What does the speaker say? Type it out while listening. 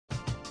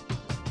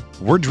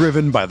We're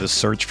driven by the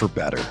search for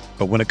better.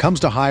 But when it comes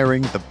to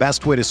hiring, the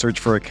best way to search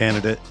for a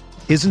candidate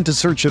isn't to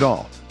search at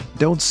all.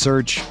 Don't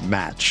search,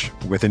 match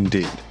with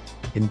Indeed.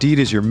 Indeed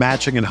is your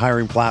matching and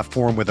hiring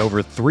platform with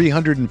over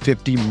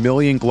 350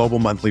 million global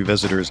monthly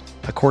visitors,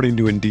 according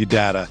to Indeed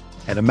data,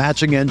 and a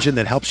matching engine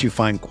that helps you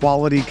find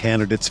quality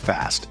candidates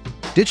fast.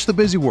 Ditch the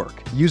busy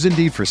work. Use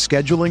Indeed for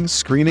scheduling,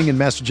 screening, and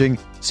messaging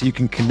so you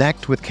can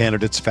connect with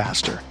candidates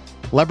faster.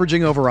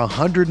 Leveraging over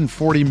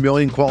 140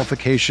 million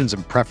qualifications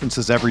and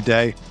preferences every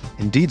day,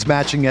 Indeed's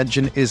matching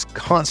engine is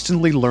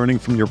constantly learning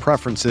from your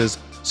preferences,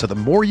 so the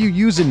more you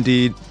use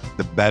Indeed,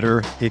 the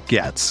better it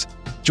gets.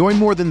 Join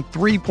more than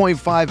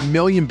 3.5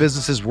 million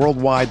businesses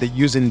worldwide that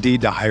use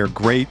Indeed to hire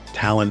great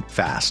talent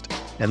fast.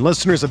 And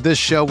listeners of this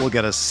show will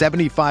get a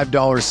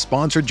 $75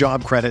 sponsored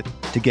job credit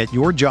to get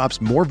your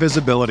jobs more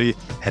visibility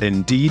at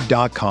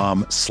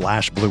Indeed.com/Blue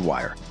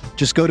Wire.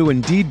 Just go to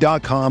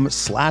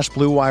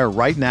Indeed.com/Blue Wire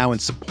right now and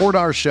support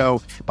our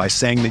show by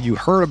saying that you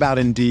heard about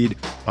Indeed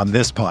on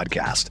this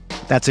podcast.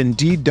 That's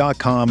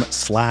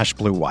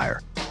Indeed.com/Blue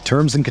Wire.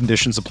 Terms and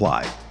conditions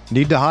apply.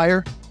 Need to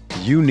hire?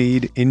 You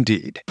need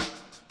Indeed.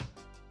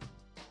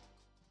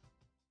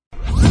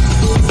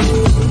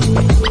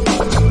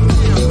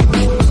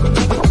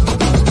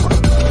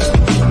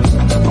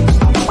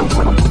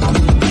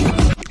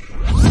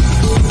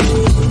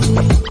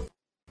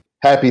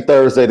 Happy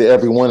Thursday to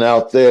everyone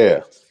out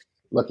there.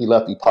 Lucky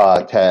Lefty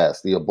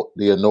podcast.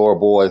 The Notre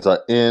boys are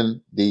in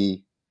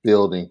the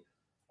building.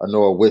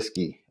 Notre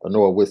Whiskey,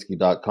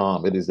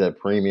 NoreWhiskey.com. It is that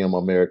premium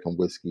American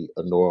whiskey,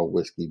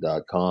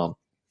 NoreWhiskey.com.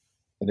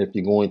 And if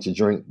you're going to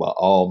drink, by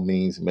all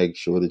means, make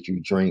sure that you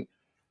drink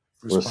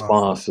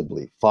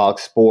responsibly.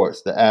 Fox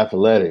Sports, The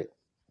Athletic,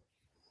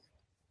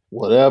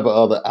 whatever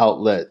other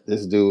outlet,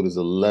 this dude is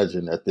a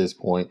legend at this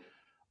point.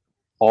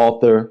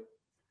 Author,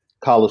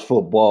 college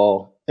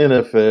football,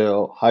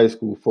 NFL, high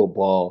school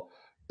football.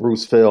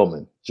 Bruce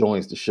Feldman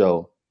joins the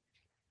show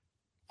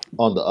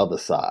on the other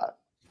side,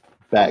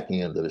 back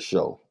end of the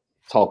show.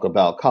 Talk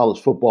about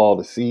college football,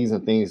 the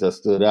season, things that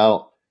stood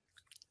out.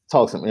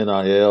 Talk some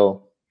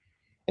NIL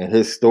and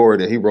his story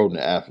that he wrote in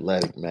The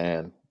Athletic,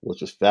 man,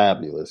 which was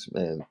fabulous,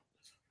 man.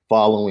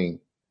 Following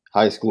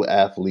high school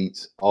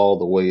athletes all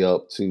the way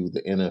up to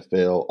the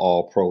NFL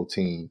All-Pro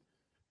team,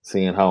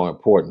 seeing how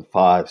important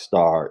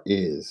 5-star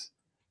is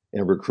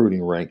in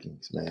recruiting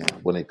rankings, man,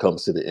 when it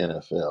comes to the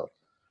NFL.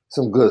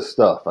 Some good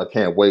stuff. I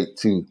can't wait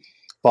to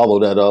follow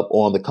that up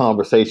on the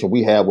conversation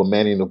we had with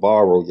Manny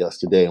Navarro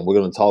yesterday. And we're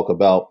going to talk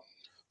about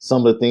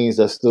some of the things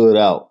that stood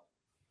out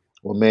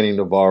with Manny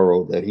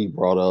Navarro that he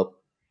brought up.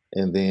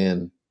 And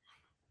then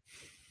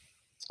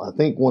I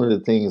think one of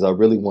the things I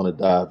really want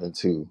to dive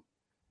into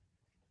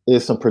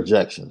is some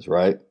projections,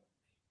 right?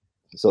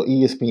 So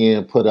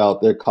ESPN put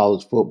out their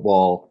college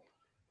football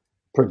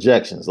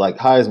projections, like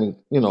Heisman,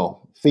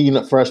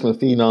 freshman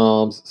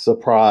phenoms,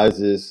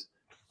 surprises,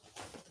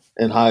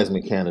 and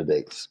Heisman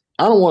candidates.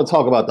 I don't want to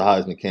talk about the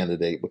Heisman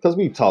candidate because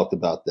we've talked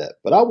about that,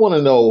 but I want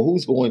to know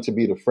who's going to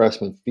be the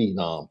freshman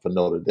phenom for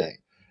Notre Dame.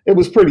 It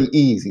was pretty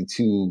easy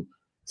to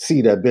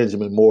see that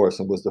Benjamin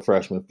Morrison was the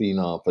freshman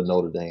phenom for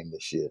Notre Dame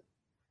this year.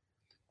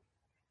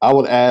 I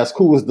would ask,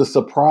 who was the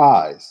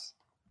surprise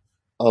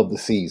of the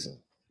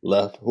season?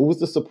 Left. Who was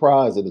the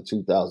surprise of the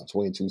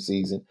 2022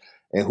 season?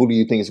 And who do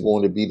you think is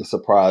going to be the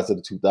surprise of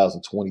the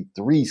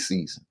 2023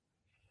 season?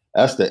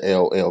 That's the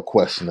LL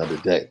question of the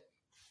day.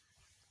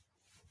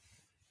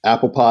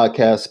 Apple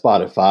Podcasts,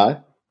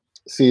 Spotify,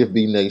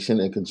 CFB Nation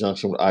in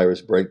conjunction with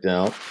Irish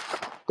Breakdown.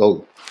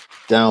 Go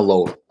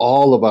download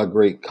all of our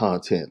great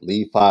content.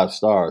 Leave 5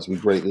 stars. We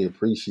greatly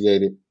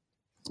appreciate it.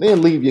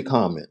 Then leave your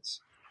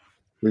comments.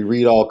 We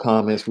read all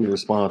comments. We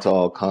respond to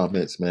all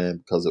comments, man.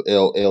 Because of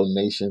LL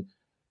Nation,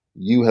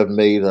 you have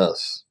made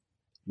us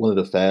one of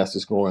the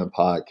fastest growing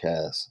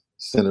podcasts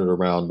centered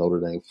around Notre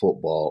Dame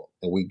football,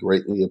 and we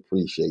greatly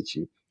appreciate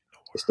you.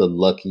 It's the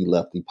Lucky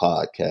Lefty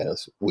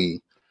podcast.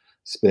 We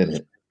spin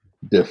it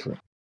different.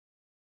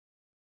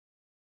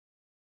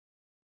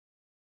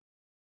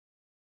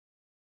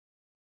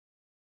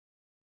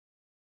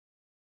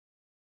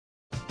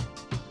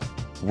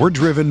 We're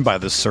driven by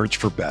the search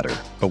for better.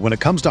 But when it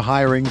comes to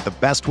hiring, the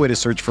best way to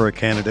search for a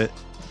candidate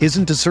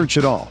isn't to search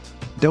at all.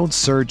 Don't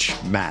search,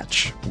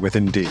 match with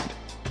Indeed.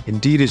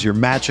 Indeed is your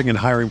matching and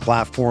hiring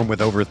platform with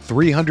over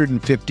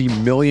 350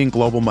 million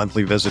global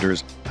monthly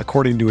visitors,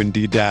 according to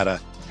Indeed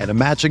data, and a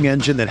matching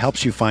engine that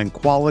helps you find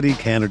quality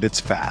candidates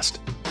fast.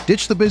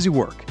 Ditch the busy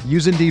work.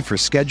 Use Indeed for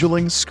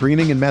scheduling,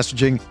 screening, and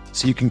messaging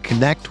so you can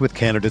connect with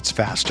candidates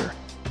faster.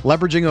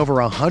 Leveraging over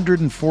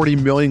 140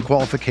 million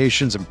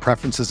qualifications and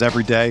preferences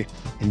every day,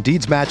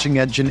 Indeed's matching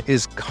engine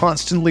is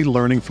constantly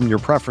learning from your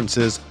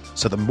preferences,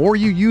 so the more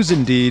you use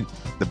Indeed,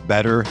 the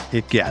better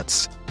it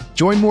gets.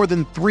 Join more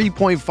than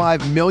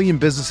 3.5 million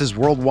businesses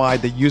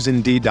worldwide that use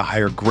Indeed to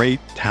hire great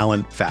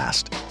talent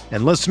fast.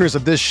 And listeners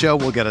of this show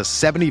will get a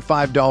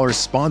 $75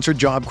 sponsored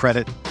job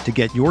credit to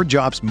get your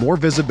jobs more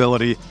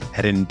visibility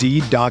at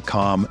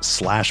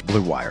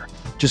Indeed.com/Blue Wire.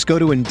 Just go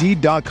to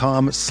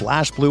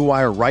Indeed.com/Blue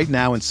Wire right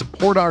now and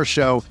support our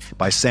show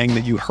by saying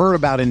that you heard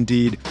about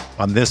Indeed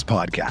on this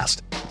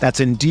podcast. That's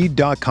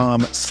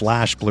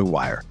Indeed.com/Blue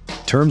Wire.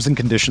 Terms and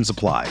conditions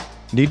apply.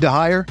 Need to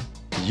hire?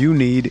 You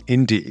need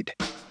Indeed.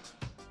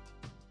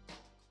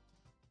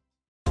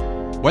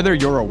 Whether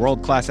you're a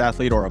world-class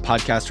athlete or a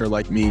podcaster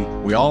like me,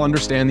 we all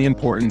understand the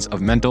importance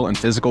of mental and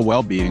physical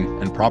well-being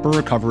and proper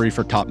recovery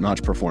for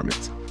top-notch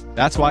performance.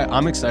 That's why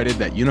I'm excited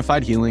that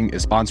Unified Healing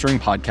is sponsoring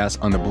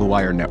podcasts on the Blue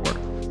Wire Network.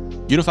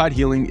 Unified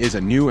Healing is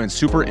a new and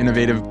super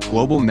innovative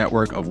global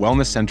network of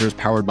wellness centers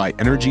powered by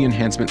Energy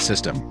Enhancement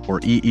System,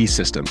 or EE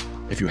System.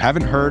 If you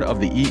haven't heard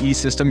of the EE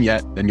System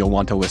yet, then you'll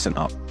want to listen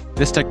up.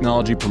 This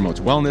technology promotes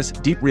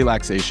wellness, deep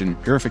relaxation,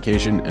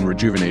 purification, and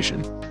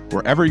rejuvenation.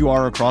 Wherever you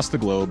are across the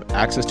globe,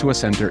 access to a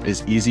center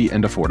is easy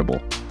and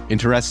affordable.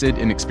 Interested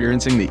in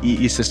experiencing the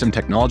EE System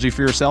technology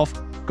for yourself?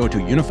 Go to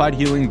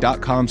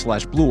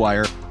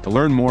unifiedhealing.com/bluewire to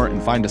learn more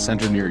and find a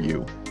center near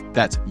you.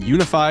 That's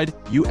unified,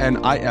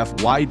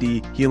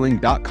 UNIFYD,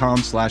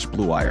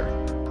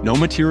 healing.com/bluewire. No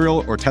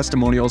material or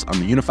testimonials on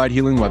the Unified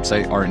Healing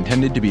website are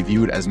intended to be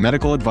viewed as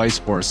medical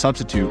advice or a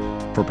substitute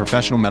for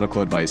professional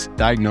medical advice,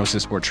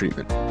 diagnosis, or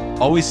treatment.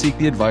 Always seek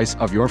the advice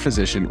of your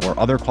physician or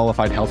other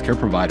qualified healthcare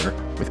provider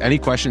with any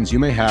questions you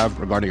may have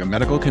regarding a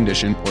medical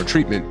condition or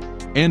treatment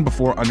and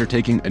before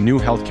undertaking a new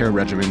healthcare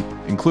regimen,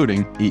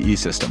 including EE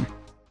System.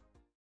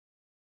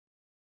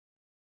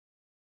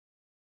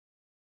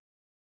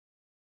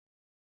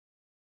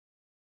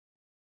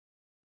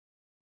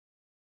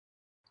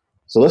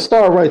 So let's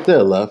start right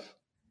there, Left.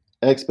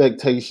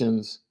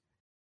 Expectations.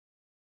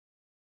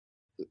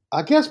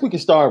 I guess we can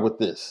start with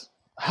this.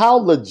 How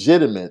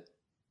legitimate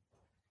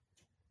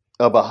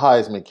of a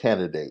Heisman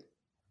candidate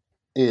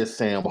is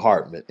Sam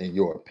Hartman, in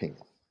your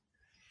opinion?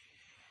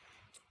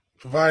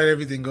 Provided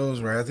everything goes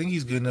right, I think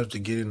he's good enough to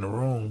get in the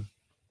room.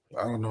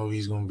 I don't know if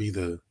he's going to be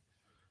the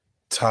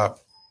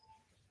top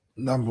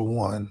number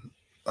one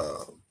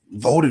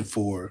voted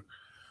for,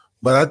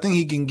 but I think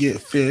he can get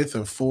fifth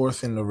or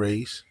fourth in the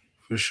race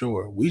for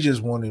sure. We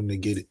just want him to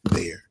get it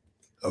there,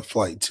 a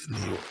flight to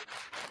New York.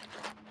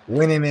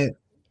 Winning it,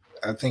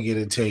 I think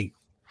it'd take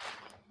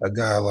a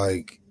guy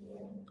like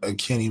a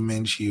Kenny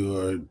Minchie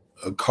or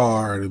a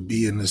Carr to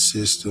be in the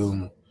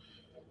system,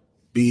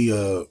 be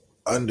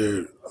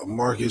under a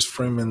Marcus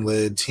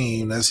Freeman-led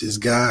team. That's his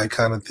guy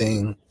kind of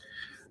thing.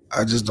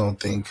 I just don't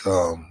think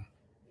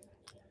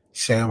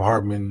Sam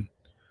Hartman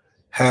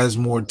has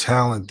more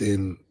talent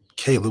than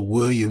Caleb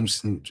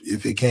Williams, and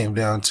if it came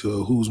down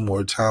to who's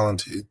more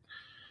talented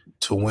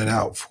to win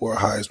out for a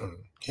Heisman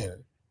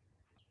candidate.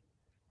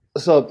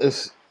 So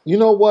it's, you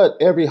know what?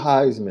 Every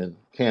Heisman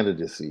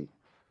candidacy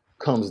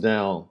comes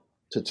down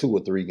to 2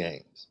 or 3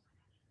 games,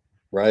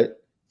 right?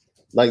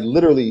 Like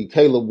literally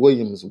Caleb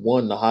Williams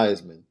won the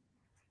Heisman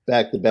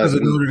back-to-back. Because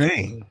of Notre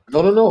Dame.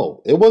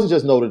 No. It wasn't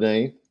just Notre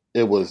Dame.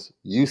 It was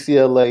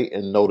UCLA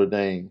and Notre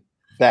Dame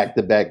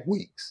back-to-back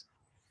weeks.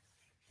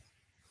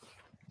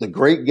 The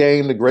great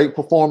game, the great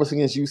performance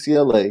against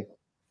UCLA,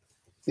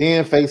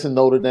 then facing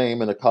Notre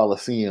Dame in the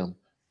Coliseum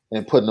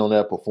and putting on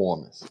that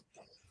performance.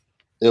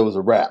 It was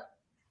a wrap.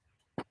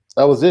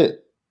 That was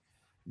it.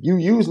 You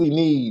usually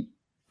need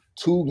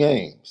 2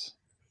 games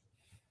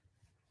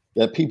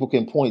that people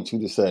can point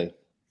to say,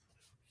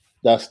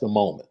 that's the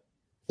moment.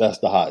 That's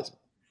the Heisman,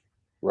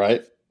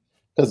 right?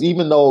 Because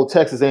even though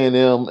Texas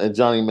A&M and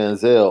Johnny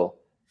Manziel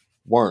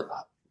weren't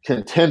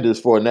contenders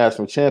for a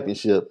national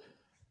championship,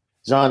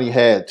 Johnny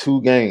had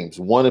 2 games,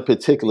 one in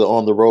particular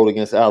on the road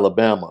against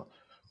Alabama,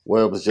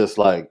 where it was just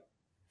like,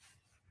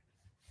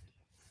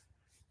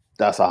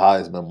 that's a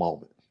Heisman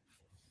moment.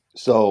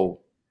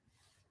 So,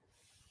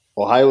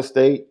 Ohio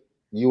State,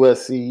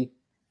 USC,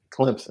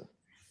 Clemson.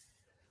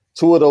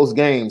 2 of those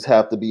games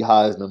have to be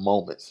Heisman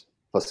moments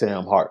for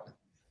Sam Hartman,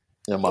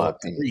 in my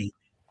opinion.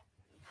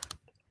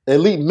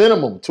 At least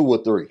minimum 2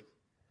 or 3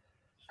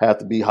 have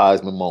to be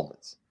Heisman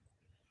moments.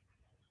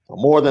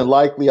 More than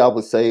likely, I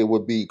would say it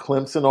would be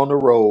Clemson on the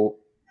road.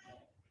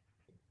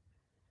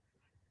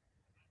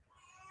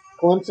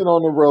 Clemson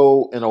on the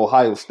road and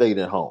Ohio State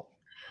at home.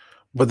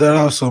 But that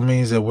also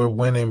means that we're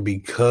winning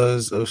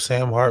because of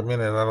Sam Hartman,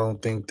 and I don't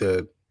think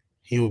that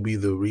he will be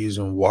the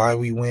reason why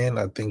we win.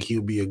 I think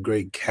he'll be a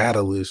great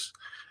catalyst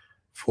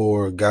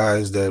for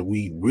guys that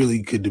we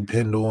really could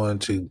depend on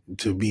to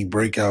be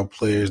breakout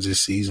players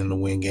this season to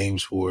win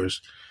games for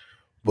us.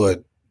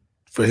 But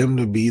for him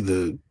to be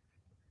the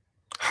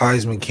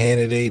Heisman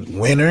candidate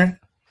winner,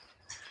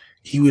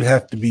 he would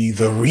have to be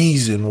the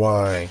reason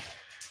why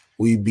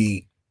we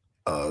beat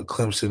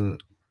Clemson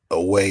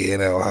away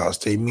in Ohio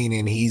State,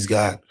 meaning he's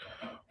got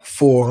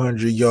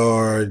 400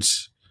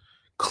 yards,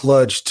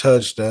 clutch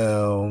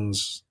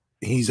touchdowns.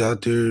 He's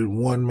out there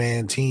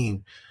one-man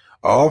team.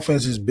 Our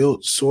offense is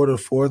built sort of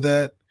for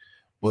that,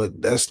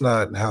 but that's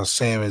not how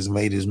Sam has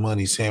made his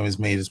money. Sam has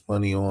made his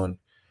money on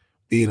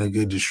being a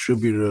good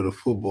distributor of the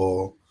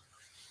football.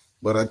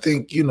 But I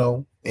think,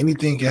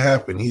 anything can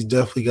happen. He's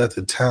definitely got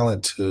the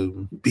talent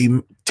to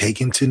be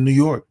taken to New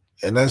York.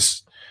 And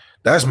that's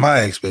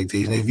my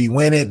expectation. If you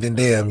win it, then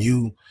damn,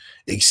 you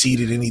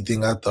exceeded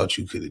anything I thought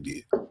you could have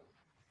did.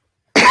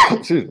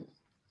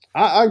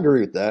 I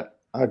agree with that.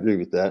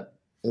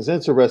 It's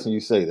interesting you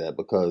say that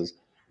because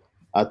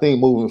I think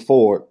moving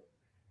forward,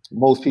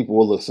 most people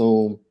will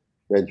assume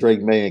that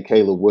Drake May and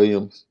Caleb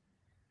Williams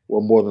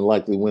will more than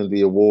likely win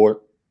the award.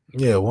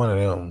 Yeah, one of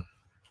them.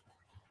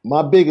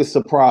 My biggest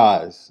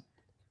surprise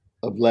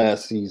of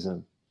last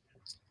season,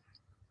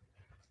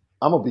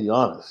 I'm going to be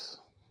honest.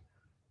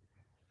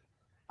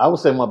 I would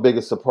say my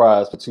biggest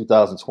surprise for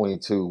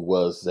 2022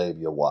 was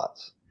Xavier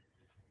Watts.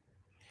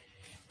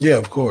 Yeah,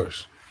 of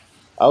course.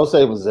 I would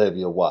say it was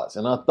Xavier Watts.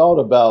 And I thought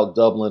about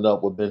doubling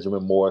up with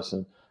Benjamin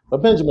Morrison.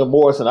 But Benjamin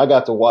Morrison, I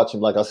got to watch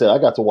him, like I said, I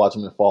got to watch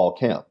him in fall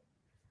camp.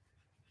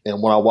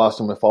 And when I watched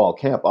him in fall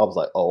camp, I was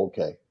like, oh,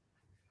 okay.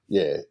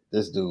 Yeah,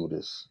 this dude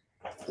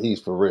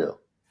he's for real.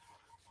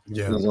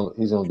 Yeah.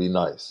 He's gonna be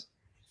nice.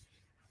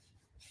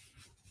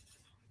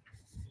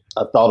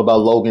 I thought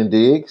about Logan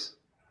Diggs.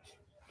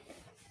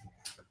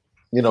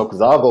 You know,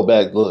 because I'll go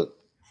back, look,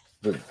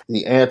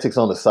 the antics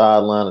on the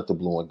sideline at the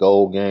blue and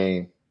gold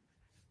game,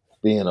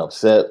 being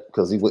upset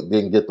because he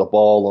didn't get the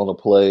ball on the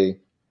play.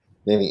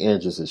 Then he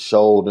injures his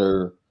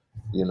shoulder.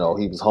 You know,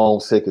 he was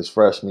homesick his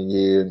freshman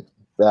year,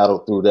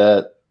 battled through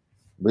that.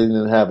 Really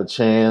didn't have a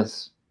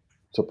chance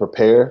to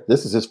prepare.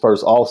 This is his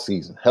first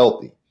offseason,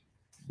 healthy,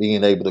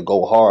 being able to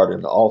go hard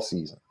in the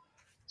offseason.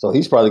 So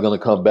he's probably going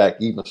to come back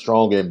even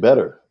stronger and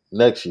better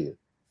next year.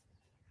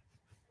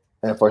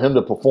 And for him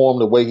to perform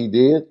the way he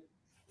did,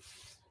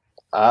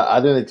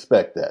 I didn't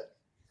expect that.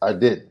 I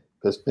didn't,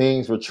 because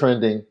things were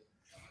trending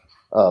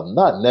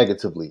not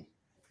negatively,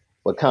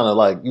 but kind of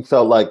like you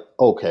felt like,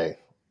 okay,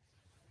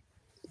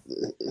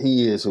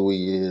 he is who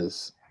he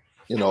is,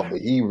 you know,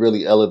 but he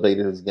really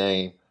elevated his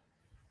game.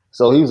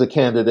 So he was a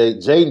candidate.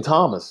 Jaden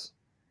Thomas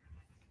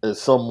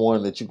is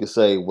someone that you could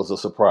say was a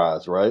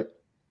surprise, right?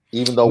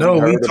 Even though we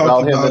heard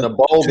about him in the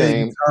bowl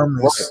game.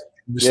 Thomas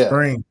in the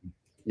spring.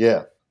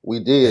 Yeah,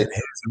 we did. And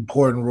his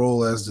important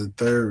role as the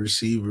third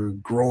receiver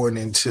growing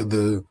into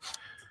the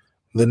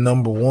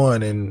number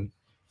one. And,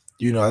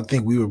 you know, I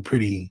think we were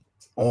pretty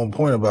on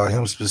point about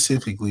him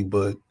specifically,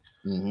 but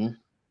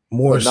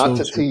more but not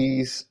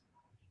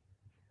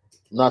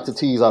to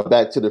tease our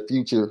Back to the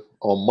Future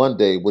on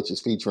Monday, which is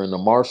featuring the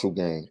Marshall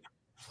game.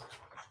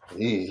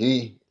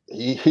 He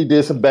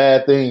did some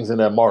bad things in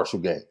that Marshall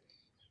game.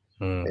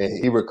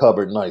 And he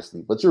recovered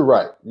nicely. But you're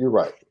right.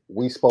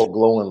 We spoke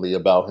glowingly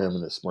about him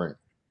in the spring.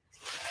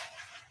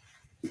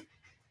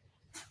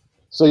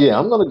 So, yeah,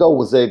 I'm going to go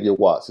with Xavier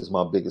Watts as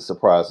my biggest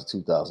surprise of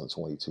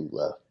 2022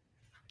 left.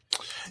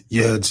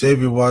 Yeah,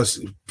 Xavier Watts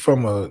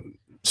from a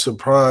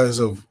surprise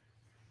of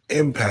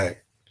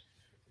impact,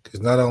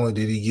 because not only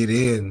did he get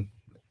in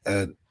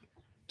at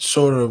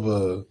sort of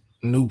a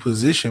new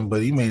position,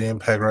 but he made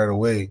impact right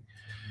away.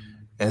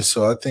 And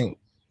so I think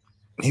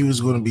he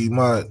was going to be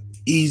my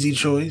easy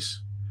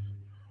choice.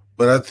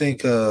 But I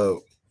think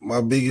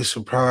my biggest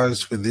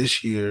surprise for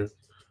this year,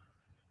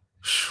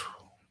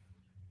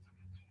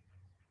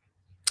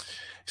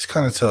 it's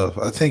kind of tough.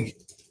 I think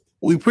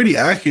we pretty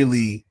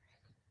accurately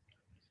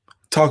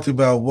talked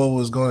about what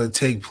was going to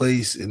take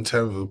place in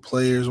terms of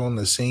players on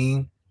the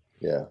scene.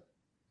 Yeah.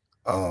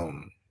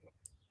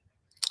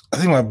 I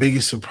think my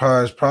biggest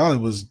surprise probably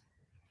was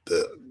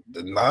the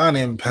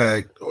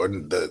non-impact or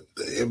the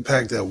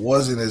impact that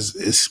wasn't as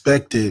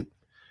expected.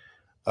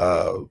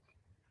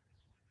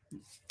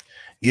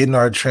 Getting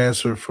our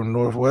transfer from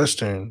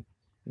Northwestern,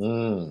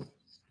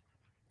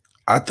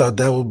 I thought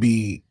that would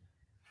be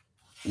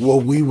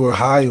what we were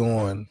high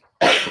on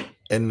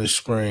in the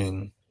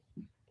spring.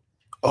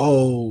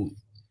 Oh,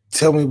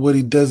 tell me what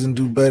he doesn't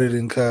do better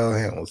than Kyle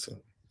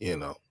Hamilton, you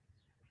know.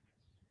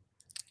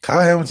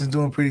 Kyle Hamilton's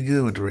doing pretty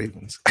good with the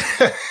Ravens.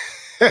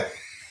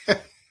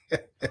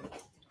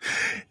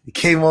 He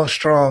came on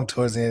strong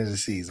towards the end of the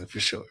season, for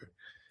sure.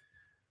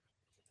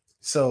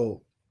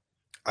 So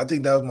I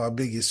think that was my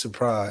biggest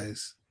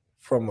surprise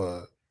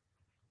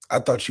I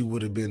thought you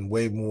would have been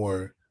way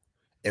more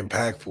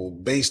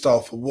impactful based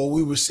off of what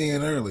we were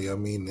seeing early. I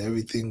mean,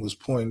 everything was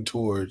pointing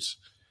towards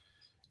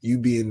you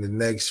being the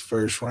next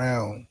first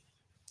round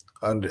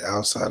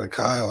outside of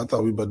Kyle. I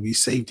thought we were about to be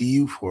safety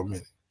you for a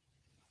minute.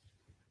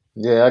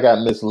 Yeah, I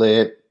got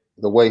misled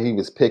the way he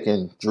was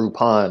picking Drew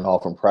Pine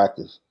off in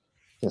practice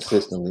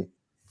consistently.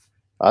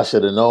 I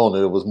should have known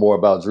that it was more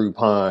about Drew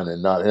Pine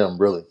and not him,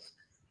 really.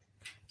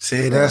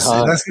 See, that's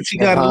what you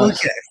got to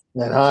look at.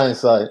 In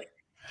hindsight.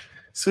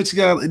 So what you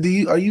got?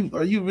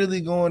 Are you really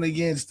going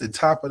against the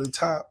top of the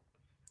top,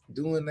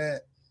 doing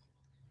that?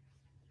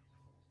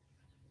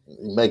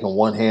 Making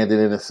one-handed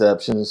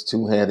interceptions,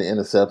 two-handed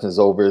interceptions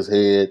over his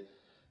head.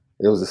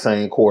 It was the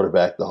same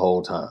quarterback the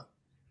whole time.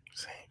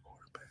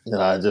 And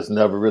I just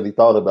never really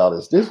thought about,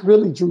 is this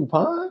really Drew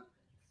Pine?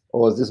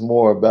 Or is this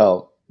more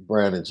about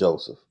Brandon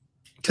Joseph?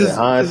 In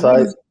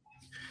hindsight.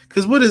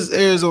 Because what is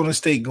Arizona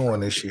State going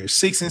this year?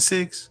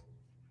 6-6?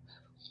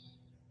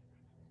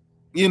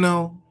 You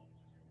know?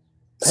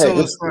 Hey, so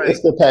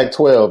it's the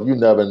Pac-12. You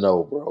never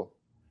know, bro.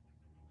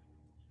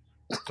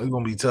 It's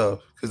going to be tough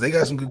because they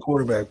got some good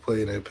quarterback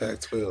play in that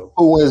Pac-12.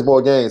 Who wins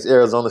more games,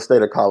 Arizona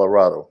State or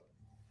Colorado?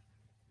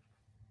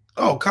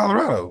 Oh,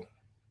 Colorado.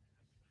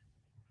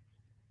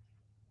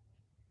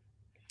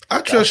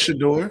 I trust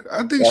Shador.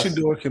 I think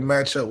Shador can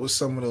match up with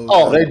some of those.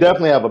 Oh, they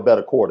definitely have a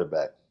better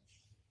quarterback.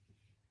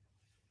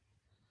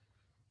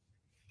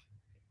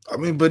 I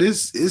mean, but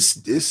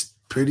it's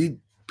pretty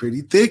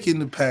thick in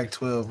the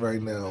Pac-12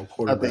 right now.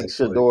 I think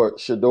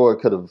Shador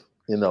could have,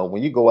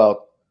 when you go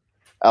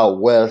out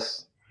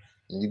west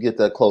and you get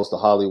that close to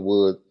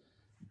Hollywood,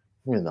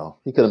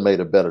 he could have made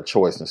a better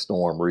choice than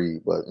Storm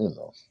Reed, but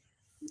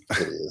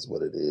it is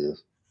what it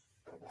is.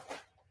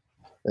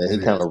 And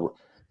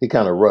he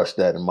kind of rushed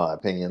that, in my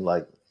opinion.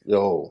 Like,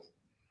 yo,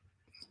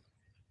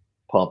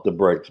 pump the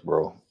brakes,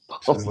 bro.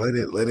 Just let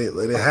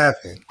it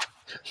happen.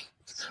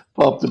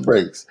 Pump the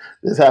brakes.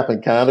 This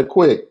happened kind of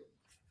quick.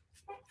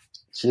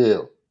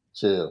 Chill.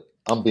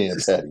 I'm being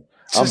petty.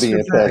 I'm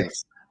being petty.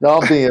 No,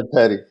 I'm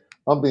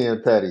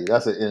being petty.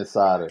 That's an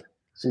insider.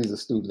 She's a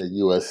student at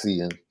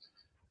USC, and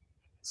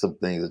some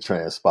things have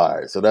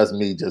transpired. So that's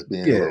me just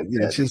being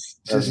just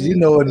in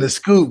the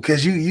scoop,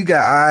 because you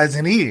got eyes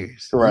and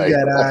ears. Right. You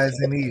got eyes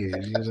and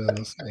ears. You know what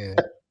I'm saying?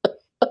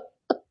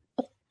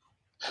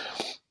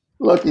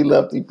 Lucky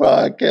Lefty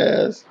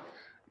podcast.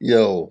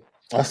 Yo,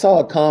 I saw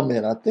a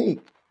comment. I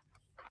think,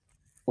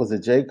 was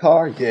it Jay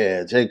Carr?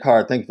 Yeah, Jay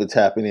Carr. Thank you for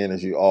tapping in,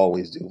 as you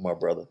always do, my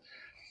brother.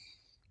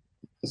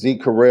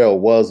 Zeke Correll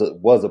was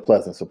a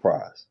pleasant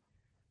surprise.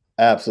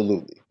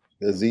 Absolutely.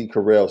 Zeke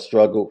Correll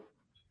struggled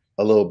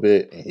a little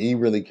bit, and he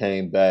really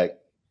came back,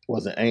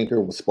 was an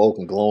anchor, was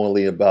spoken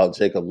glowingly about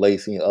Jacob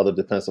Lacey and other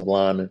defensive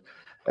linemen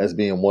as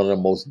being one of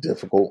the most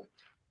difficult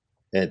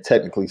and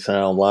technically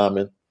sound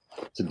linemen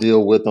to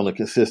deal with on a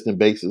consistent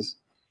basis.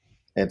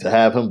 And to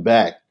have him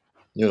back,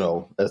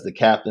 as the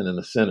captain and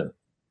the center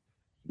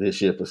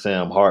this year for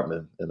Sam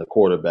Hartman and the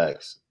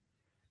quarterbacks,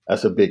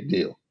 that's a big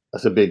deal.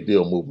 That's a big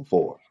deal moving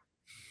forward.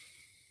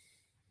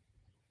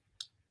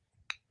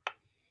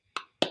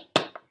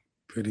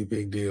 Pretty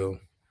big deal.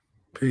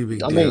 I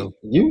mean,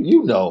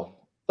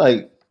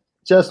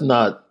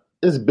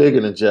 it's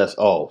bigger than just,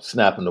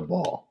 snapping the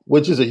ball,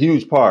 which is a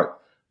huge part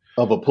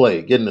of a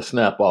play, getting the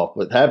snap off.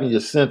 But having your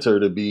center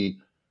to be,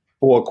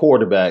 for a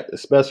quarterback,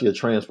 especially a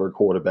transfer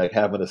quarterback,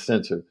 having a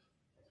center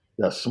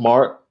that's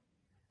smart,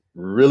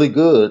 really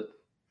good,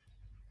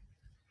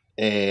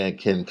 and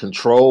can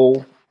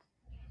control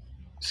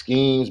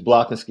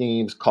blocking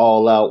schemes,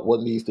 call out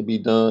what needs to be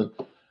done,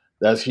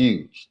 that's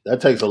huge.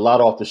 That takes a lot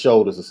off the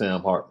shoulders of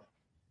Sam Hartman.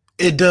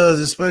 It does,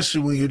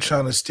 especially when you're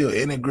trying to still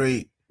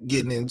integrate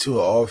getting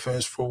into an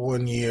offense for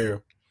 1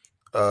 year,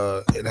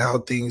 and how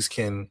things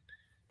can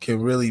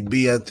really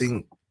be. I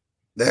think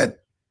that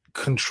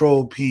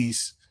control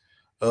piece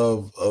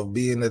of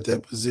being at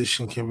that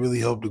position can really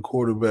help the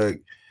quarterback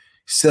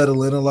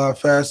settle in a lot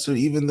faster,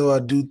 even though I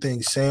do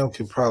think Sam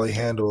can probably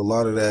handle a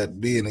lot of that,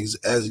 being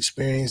as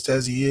experienced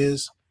as he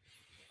is.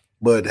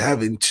 But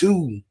having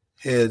two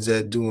heads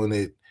at doing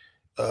it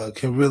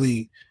can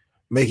really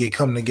make it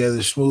come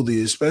together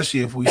smoothly,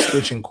 especially if we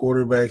switching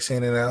quarterbacks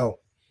in and out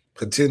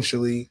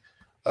potentially,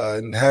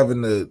 and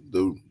having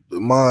the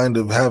mind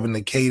of having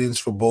the cadence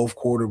for both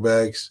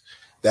quarterbacks,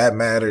 that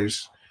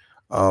matters.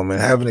 And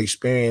having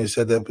experience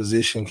at that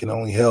position can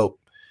only help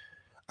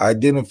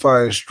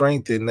identify and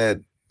strengthen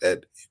that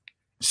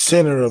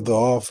center of the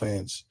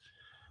offense,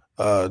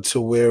 to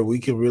where we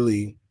can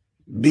really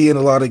be in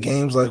a lot of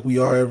games like we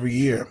are every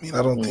year. I mean,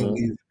 I don't think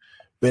we've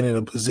been in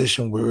a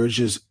position where it's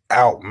just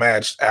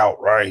outmatched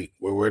outright,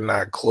 where we're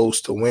not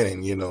close to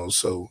winning,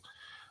 So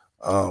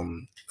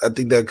I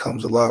think that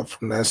comes a lot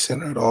from that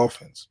center of the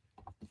offense.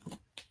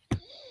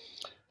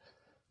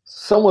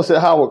 Someone said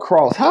Howard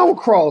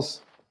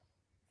Cross.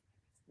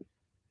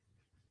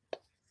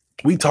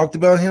 We talked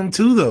about him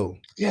too, though.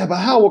 Yeah, but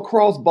Howard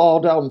Cross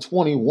balled out in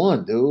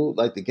 21, dude.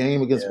 Like the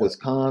game against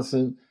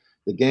Wisconsin,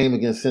 the game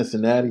against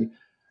Cincinnati.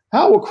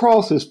 Howard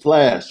Cross has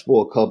flashed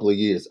for a couple of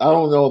years. I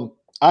don't know.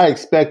 I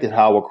expected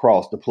Howard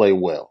Cross to play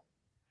well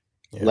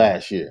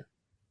last year.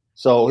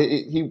 So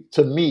he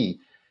to me,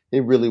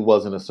 it really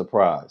wasn't a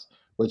surprise.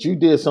 But you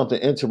did something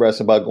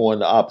interesting by going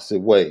the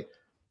opposite way.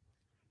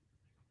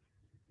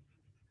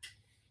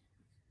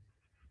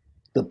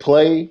 The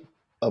play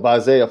of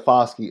Isaiah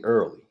Foskey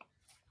early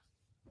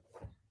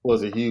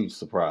was a huge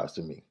surprise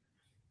to me.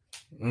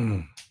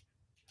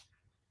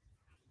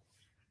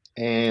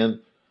 And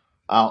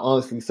I'll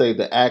honestly say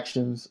the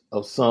actions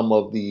of some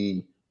of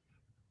the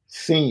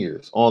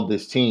seniors on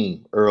this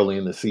team early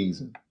in the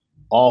season,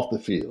 off the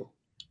field,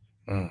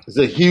 is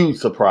a huge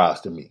surprise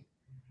to me.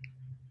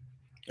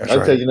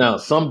 I'll tell you now,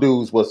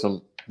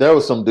 there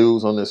were some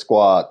dudes on this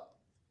squad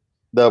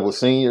that were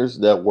seniors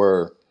that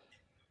were,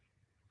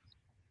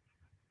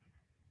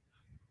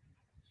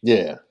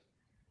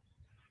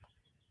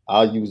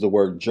 I'll use the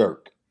word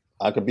jerk.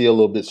 I could be a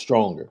little bit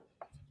stronger,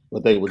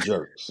 but they were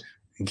jerks.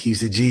 It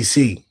keeps it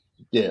GC.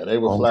 Yeah, they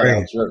were flat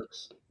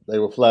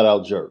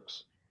out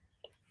jerks.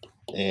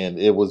 And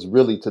it was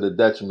really to the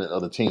detriment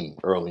of the team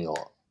early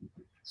on.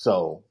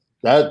 So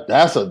that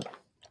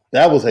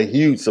was a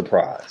huge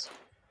surprise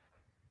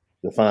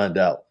to find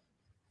out.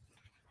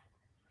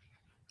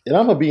 And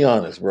I'm going to be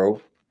honest,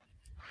 bro.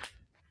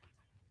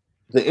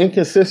 The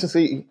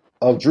inconsistency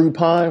of Drew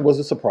Pine was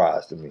a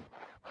surprise to me.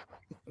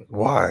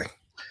 Why?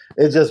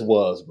 It just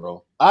was,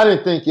 bro. I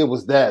didn't think it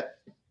was that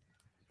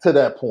to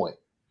that point.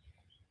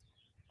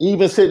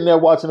 Even sitting there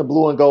watching the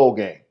blue and gold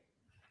game.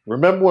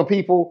 Remember when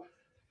people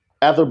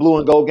after blue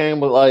and gold game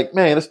were like,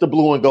 man, it's the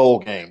blue and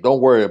gold game.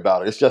 Don't worry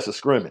about it. It's just a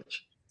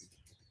scrimmage.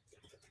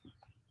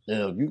 You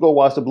know, you go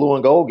watch the blue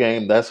and gold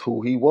game, that's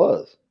who he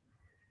was.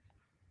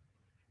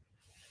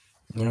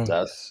 Yeah.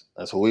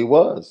 That's who he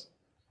was.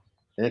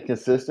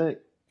 Inconsistent.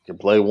 Can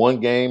play one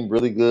game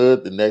really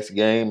good. The next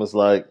game is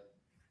like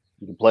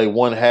you can play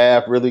one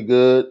half really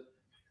good.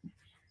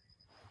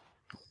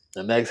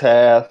 The next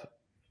half,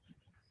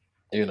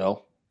 you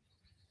know.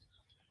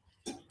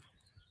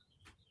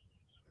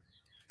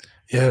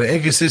 Yeah, the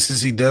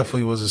inconsistency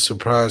definitely was a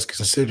surprise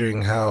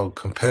considering how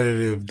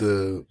competitive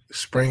the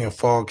spring and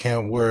fall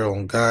camp were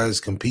on guys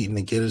competing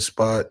to get a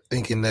spot,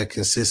 thinking that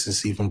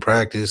consistency from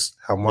practice,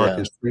 how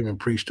Marcus Freeman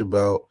preached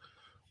about,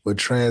 would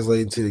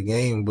translate to the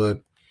game.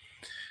 But,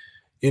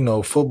 you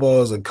know,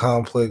 football is a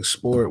complex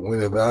sport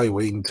when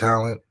evaluating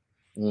talent.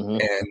 Mm-hmm.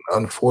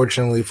 And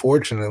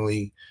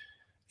fortunately,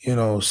 you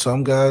know,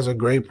 some guys are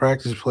great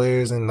practice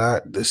players and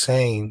not the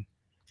same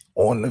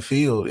on the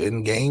field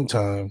in game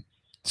time.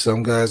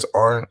 Some guys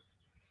are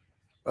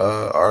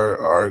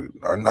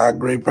not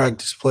great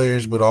practice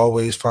players, but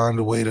always find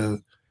a way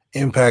to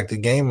impact the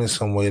game in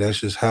some way.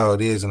 That's just how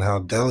it is and how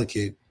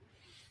delicate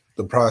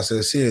the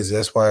process is.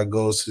 That's why it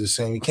goes to the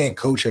same. You can't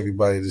coach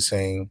everybody the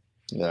same.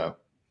 Yeah.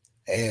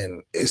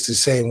 And it's the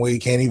same way you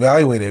can't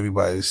evaluate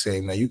everybody the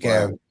same. Now, you can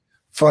have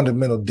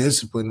fundamental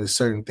discipline to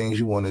certain things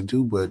you want to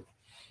do, but,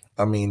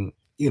 I mean,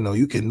 you know,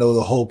 you can know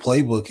the whole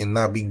playbook and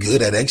not be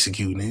good at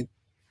executing it.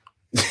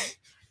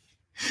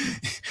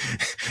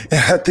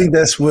 I think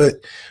that's what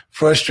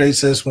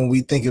frustrates us when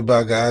we think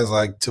about guys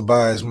like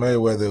Tobias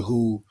Merriweather,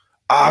 who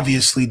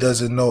obviously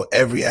doesn't know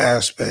every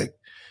aspect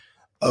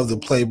of the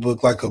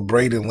playbook like a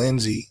Braden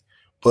Lindsey,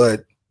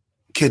 but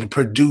can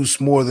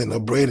produce more than a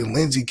Braden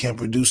Lindsey can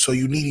produce, so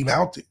you need him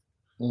out there.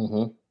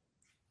 Mm-hmm.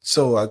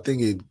 So I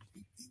think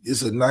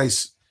it's a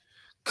nice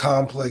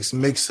complex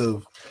mix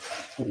of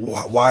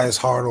why it's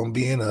hard on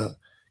being a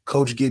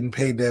coach getting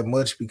paid that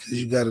much, because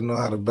you got to know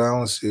how to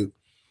balance it,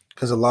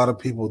 because a lot of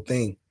people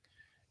think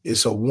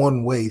it's a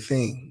one-way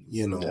thing,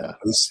 you know. Yeah.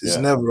 It's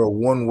never a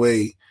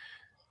one-way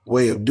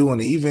of doing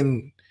it.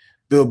 Even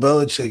Bill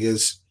Belichick,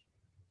 as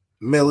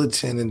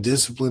militant and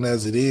disciplined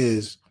as it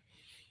is,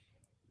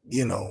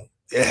 you know,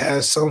 it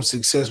has some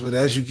success, but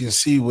as you can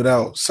see,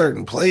 without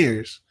certain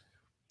players,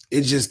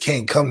 it just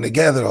can't come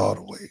together all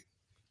the way.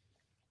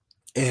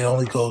 It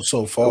only goes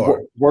so far.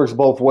 It works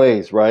both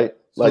ways, right?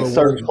 Like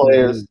certain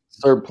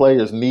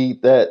players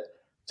need that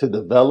to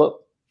develop.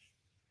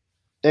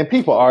 And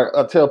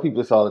I tell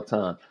people this all the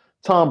time.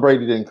 Tom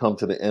Brady didn't come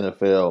to the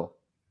NFL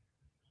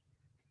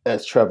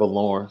as Trevor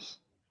Lawrence,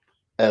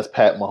 as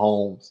Pat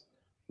Mahomes,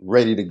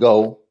 ready to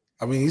go.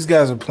 I mean, these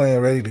guys are playing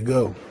ready to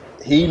go.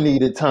 He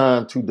needed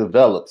time to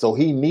develop. So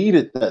he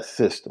needed that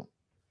system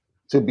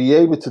to be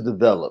able to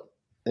develop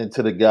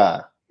into the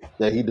guy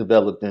that he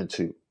developed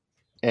into.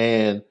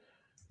 And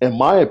in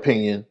my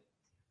opinion,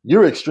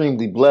 you're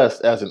extremely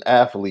blessed as an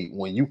athlete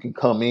when you can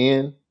come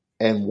in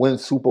and win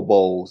Super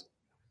Bowls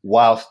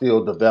while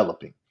still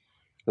developing.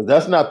 Because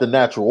that's not the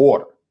natural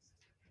order.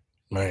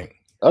 Right.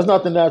 That's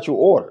not the natural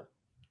order.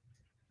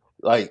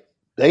 Like,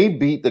 they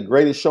beat the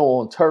greatest show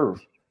on turf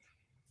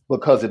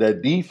because of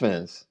that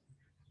defense,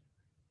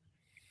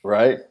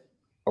 right?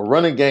 A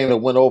running game that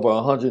went over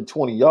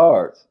 120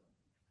 yards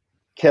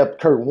kept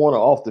Kurt Warner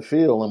off the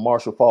field and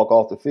Marshall Faulk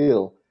off the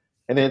field.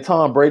 And then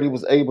Tom Brady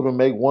was able to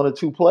make one or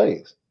two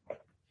plays.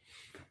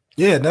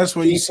 Yeah, that's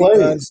what you see,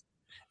 guys.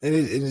 And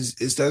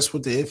that's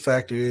what the it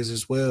factor is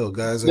as well.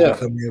 Guys that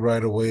come in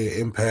right away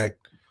and impact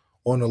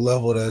on a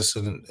level that's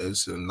an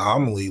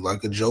anomaly,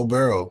 like a Joe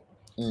Burrow.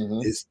 Mm-hmm.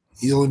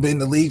 He's only been in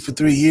the league for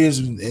 3 years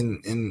and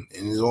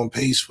is on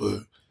pace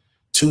for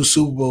 2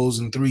 Super Bowls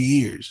in 3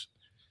 years.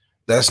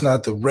 That's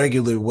not the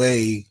regular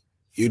way,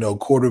 you know,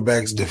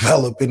 quarterbacks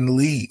develop in the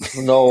league.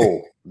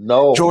 No.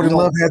 Jordan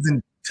Love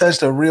hasn't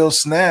touched a real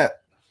snap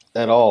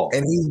at all,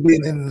 and he's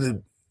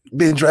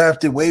been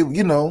drafted way,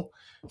 you know,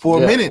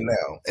 for a minute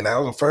now, and that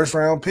was a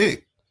first-round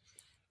pick.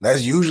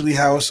 That's usually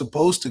how it's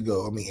supposed to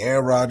go. I mean,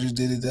 Aaron Rodgers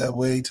did it that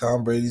way.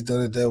 Tom Brady's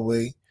done it that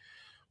way.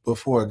 But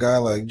for a guy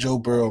like Joe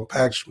Burrow and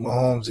Patrick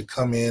Mahomes to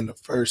come in the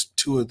first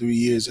 2 or 3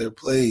 years they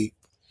played,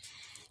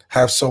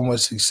 have so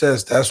much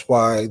success, that's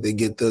why they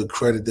get the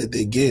credit that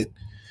they get.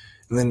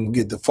 And then you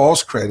get the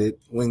false credit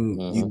when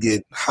you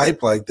get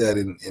hype like that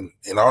and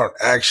aren't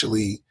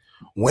actually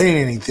winning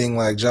anything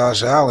like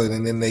Josh Allen.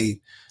 And then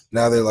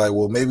they're like,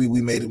 well, maybe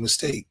we made a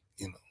mistake,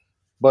 you know.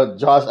 But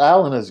Josh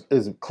Allen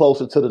is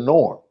closer to the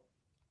norm.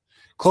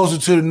 Closer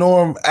to the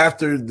norm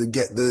after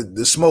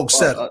the smoke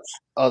settles.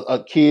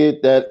 A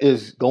kid that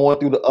is going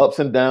through the ups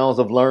and downs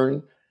of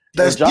learning.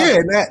 That's Josh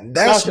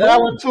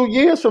Allen 2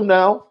 years from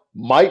now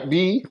might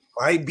be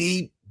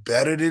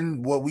better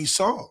than what we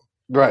saw.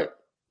 Right.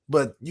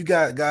 But you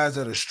got guys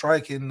that are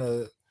striking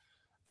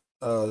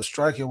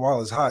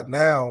while it's hot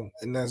now,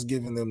 and that's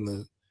giving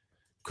them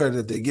credit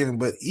that they're giving.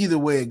 But either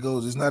way it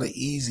goes, it's not an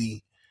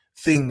easy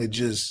thing to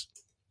just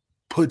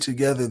put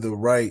together the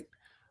right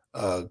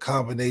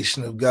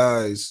combination of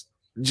guys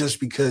just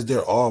because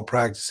they're all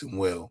practicing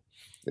well.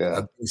 I Yeah.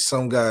 think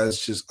some guys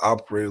just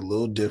operate a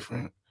little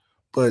different,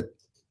 but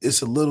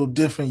it's a little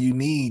different you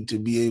need to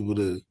be able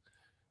to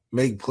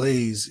make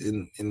plays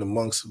in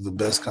amongst of the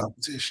best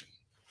competition.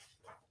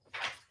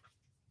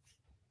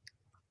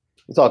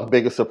 We're talking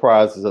biggest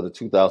surprises of the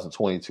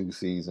 2022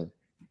 season.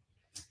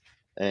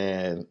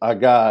 And our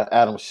guy,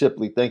 Adam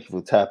Shipley, thank you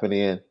for tapping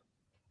in.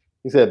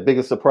 He said,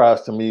 biggest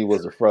surprise to me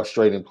was the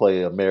frustrating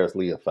play of Maris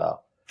Leofow.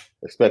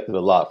 Expected a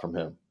lot from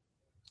him.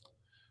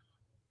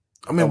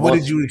 I mean, what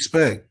did you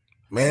expect?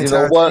 Man, you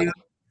know what?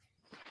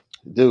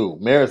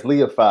 Dude, Maris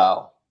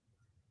Leofow,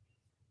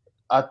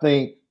 I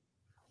think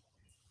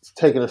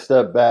taking a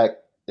step back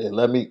and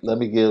let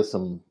me give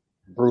some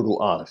brutal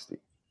honesty.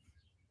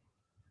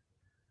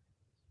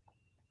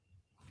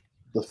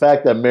 The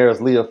fact that Maris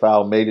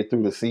Leofow made it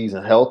through the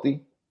season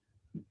healthy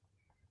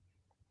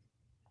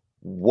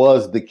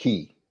was the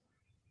key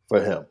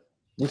for him.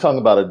 You're talking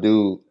about a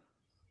dude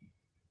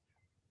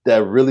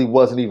that really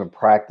wasn't even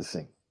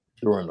practicing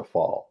during the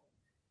fall.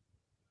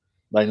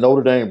 Like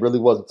Notre Dame really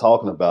wasn't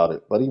talking about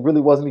it, but he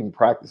really wasn't even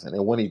practicing.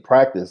 And when he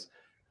practiced,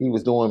 he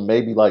was doing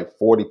maybe like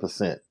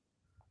 40%.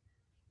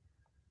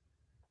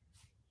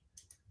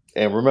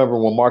 And remember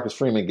when Marcus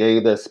Freeman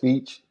gave that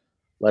speech,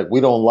 like,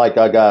 we don't like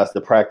our guys to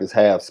practice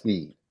half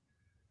speed.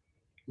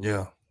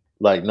 Yeah.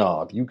 Like,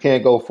 no, if you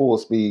can't go full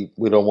speed,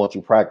 we don't want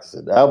you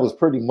practicing. That was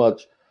pretty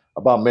much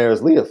about Maris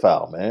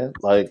Leofow, man.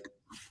 Like,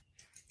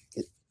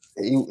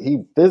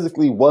 he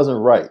physically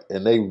wasn't right,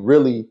 and they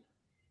really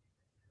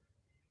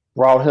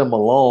brought him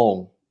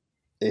along,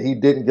 and he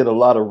didn't get a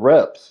lot of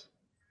reps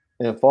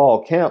in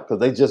fall camp because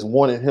they just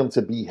wanted him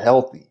to be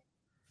healthy.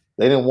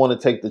 They didn't want to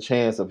take the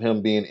chance of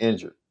him being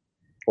injured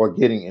or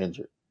getting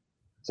injured.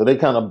 So they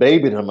kind of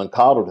babied him and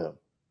coddled him.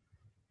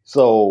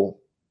 So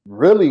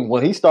really,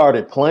 when he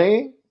started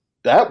playing,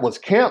 that was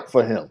camp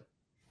for him.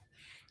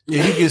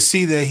 Yeah, you can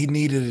see that he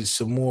needed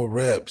some more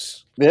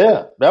reps.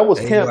 Yeah, that was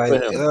camp like,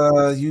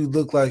 for him. You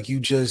look like you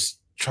just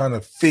trying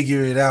to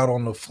figure it out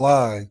on the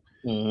fly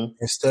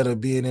instead of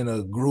being in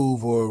a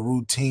groove or a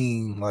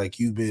routine like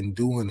you've been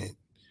doing it.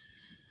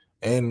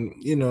 And,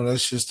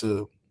 that's just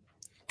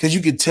because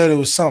you could tell there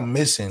was something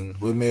missing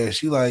with Maris.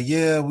 She like,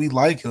 yeah, we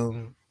like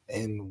him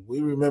and we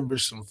remember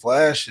some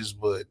flashes,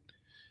 but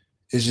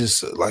it's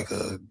just like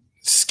a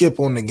skip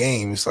on the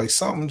game. It's like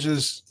something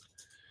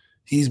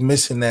he's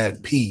missing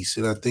that piece.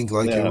 And I think,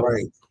 you're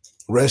right,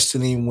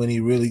 resting him when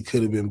he really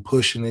could have been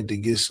pushing it to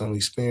get some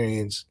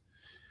experience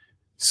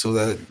so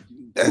that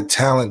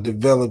talent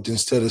developed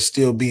instead of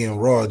still being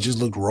raw. It just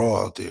looked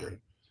raw out there.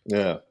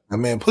 Yeah.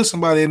 And man, put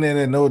somebody in there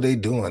that know what they're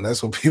doing.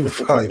 That's what people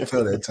probably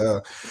felt that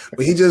time.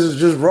 But he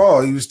just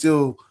raw. He was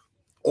still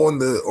on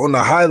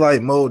the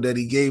highlight mode that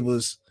he gave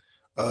us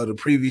the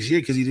previous year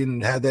because he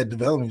didn't have that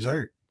development. He was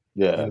hurt.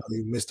 Yeah.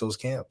 He missed those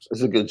camps.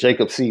 It's a good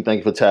Jacob C.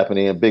 Thank you for tapping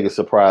in. Biggest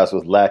surprise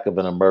was lack of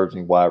an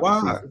emerging wide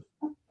receiver.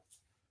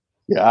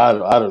 Yeah,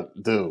 I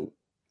don't, dude.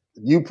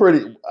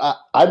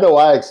 I know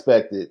I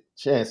expected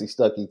Chancey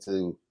Stuckey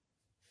to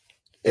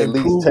at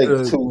least take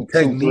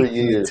 2-3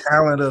 years. The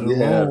talent of the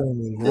room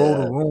and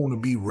grow the room to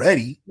be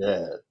ready.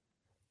 Yeah.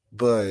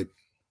 But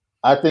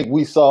I think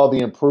we saw the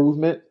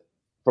improvement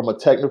from a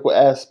technical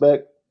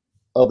aspect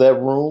of that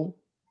room.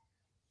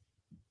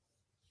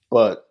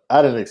 But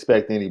I didn't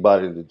expect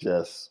anybody to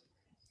just.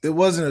 It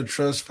wasn't a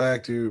trust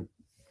factor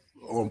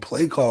on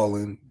play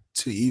calling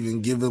to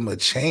even give them a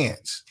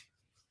chance.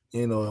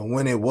 And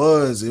when it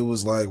was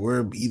like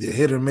we're either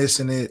hit or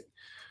missing it,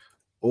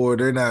 or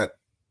they're not,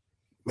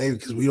 maybe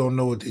because we don't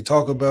know what they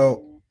talk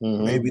about.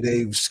 Mm-hmm. Maybe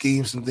they've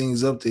schemed some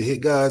things up to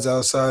hit guys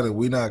outside and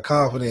we're not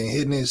confident in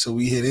hitting it, so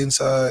we hit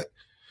inside.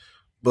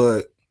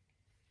 But,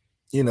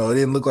 it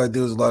didn't look like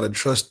there was a lot of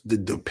trust to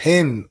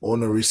depend on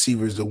the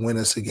receivers to win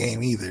us a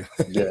game either.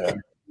 Yeah,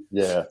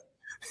 yeah.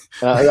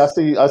 I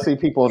see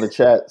people in the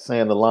chat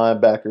saying the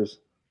linebackers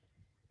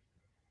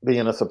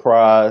being a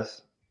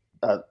surprise.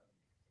 The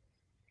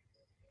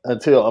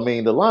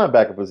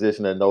linebacker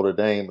position at Notre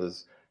Dame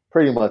is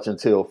pretty much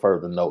until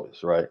further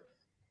notice, right?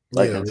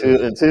 Like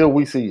until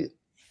we see it.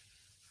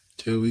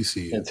 Until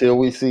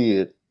we see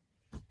it,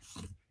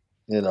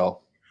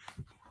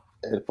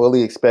 and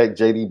fully expect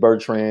J.D.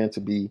 Bertrand to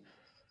be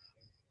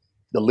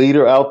the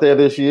leader out there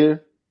this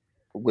year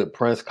with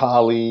Prince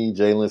Colley,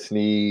 Jalen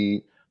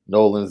Sneed,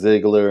 Nolan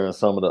Ziegler, and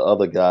some of the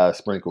other guys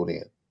sprinkled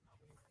in.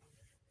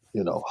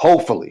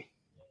 Hopefully.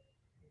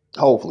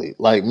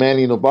 Like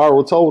Manny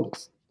Navarro told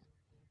us,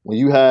 when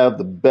you have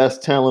the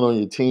best talent on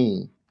your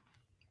team,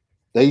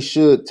 they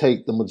should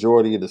take the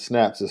majority of the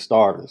snaps as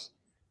starters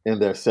in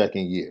their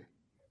second year.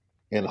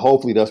 And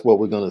hopefully that's what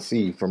we're going to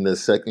see from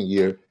this second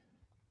year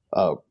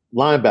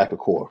linebacker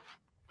core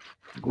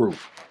group.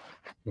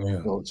 Yeah.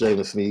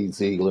 Jalen Sneed,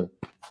 Ziegler.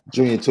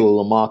 Junior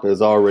Tua Lamaka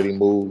has already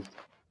moved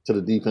to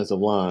the defensive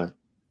line.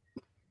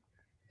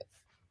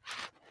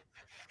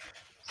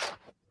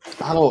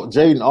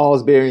 Jaden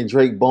Osbury and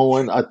Drake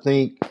Bowen, I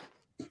think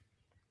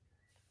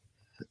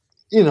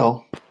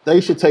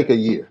they should take a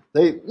year.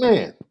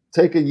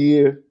 Take a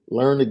year,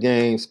 learn the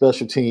game,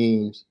 special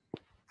teams,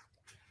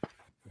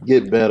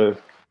 get better,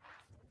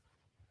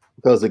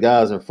 because the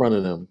guys in front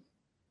of them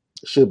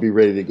should be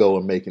ready to go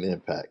and make an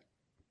impact.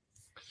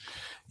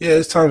 Yeah,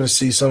 it's time to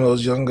see some of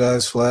those young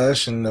guys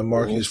flash, and the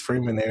Marcus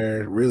Freeman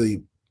there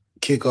really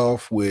kick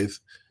off with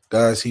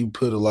guys he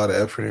put a lot of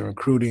effort in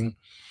recruiting.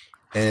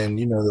 And,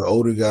 the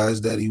older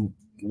guys that he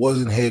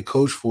wasn't head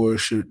coach for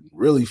should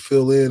really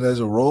fill in as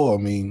a role. I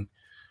mean,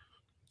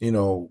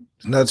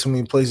 not too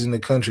many places in the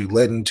country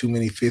letting too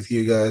many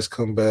fifth-year guys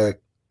come back,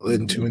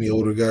 letting too many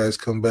older guys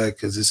come back,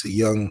 because it's a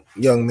young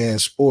man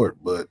sport.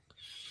 But,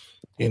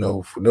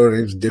 for Notre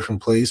Dame's a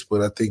different place,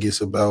 but I think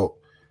it's about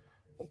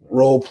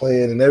role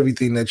playing and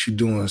everything that you're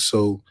doing.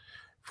 So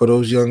for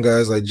those young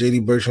guys, like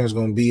J.D. Bertrand's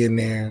going to be in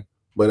there,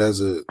 but as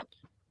a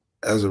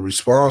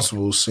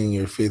responsible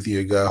senior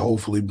fifth-year guy,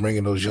 hopefully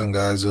bringing those young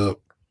guys up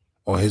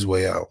on his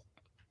way out.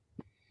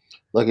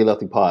 Lucky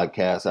Lefty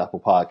Podcast,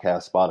 Apple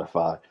Podcast,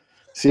 Spotify,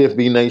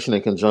 CFB Nation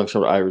in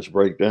conjunction with Irish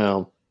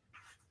Breakdown.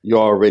 You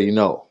already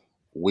know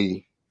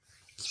we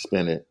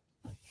spin it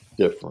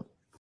different.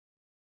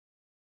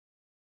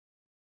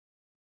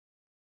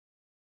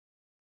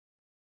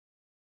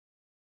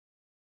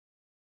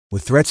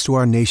 With threats to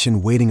our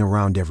nation waiting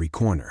around every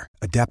corner,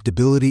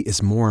 adaptability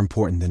is more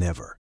important than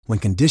ever. When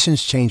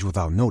conditions change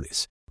without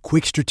notice,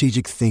 quick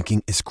strategic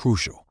thinking is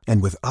crucial.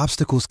 And with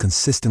obstacles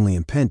consistently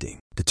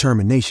impending,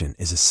 determination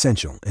is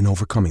essential in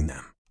overcoming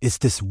them. It's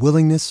this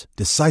willingness,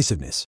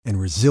 decisiveness, and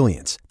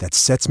resilience that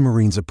sets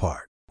Marines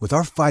apart. With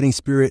our fighting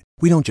spirit,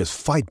 we don't just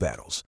fight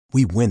battles,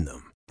 we win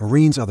them.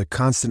 Marines are the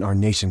constant our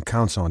nation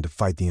counts on to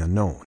fight the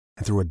unknown.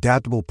 And through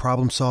adaptable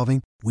problem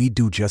solving, we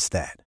do just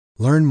that.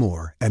 Learn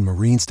more at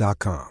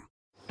marines.com.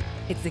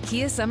 It's the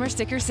Kia Summer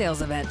Sticker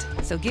Sales Event,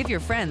 so give your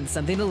friends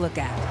something to look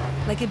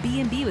at. Like a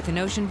B&B with an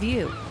ocean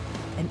view,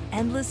 an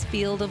endless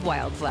field of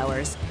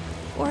wildflowers,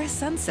 or a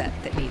sunset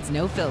that needs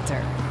no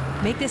filter.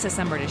 Make this a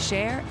summer to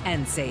share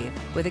and save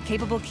with a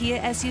capable Kia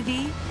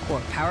SUV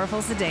or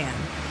powerful sedan.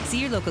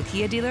 See your local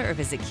Kia dealer or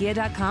visit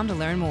kia.com to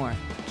learn more.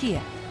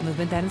 Kia,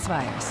 movement that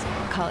inspires.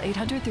 Call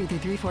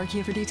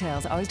 800-3334-KIA for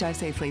details. Always drive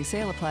safely.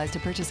 Sale applies to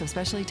purchase of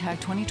specially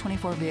tagged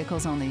 2024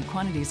 vehicles only.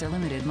 Quantities are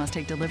limited. Must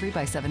take delivery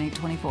by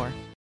 7/8/24.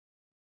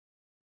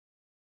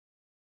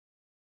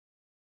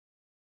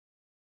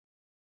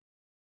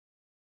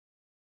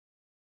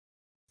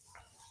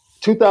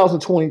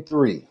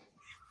 (2023)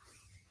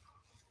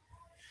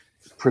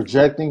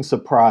 projecting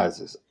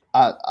surprises.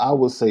 I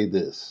will say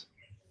this.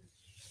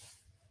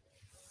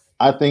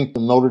 I think the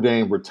Notre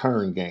Dame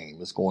return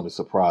game is going to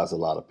surprise a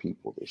lot of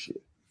people this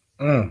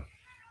year.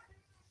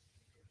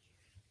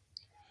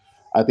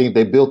 I think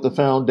they built the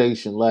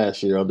foundation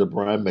last year under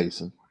Brian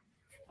Mason,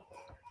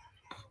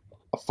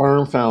 a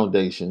firm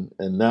foundation,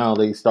 and now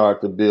they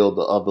start to build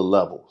the other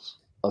levels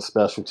of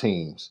special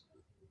teams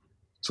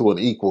to an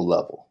equal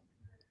level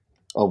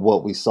of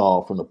what we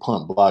saw from the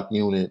punt block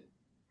unit,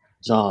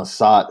 John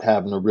Sott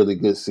having a really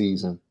good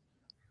season,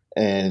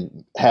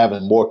 and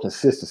having more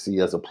consistency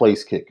as a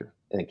place kicker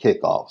and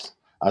kickoffs.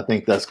 I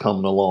think that's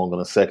coming along on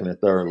the second and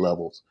third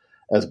levels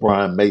as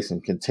Brian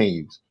Mason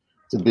continues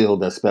to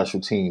build that special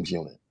teams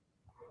unit.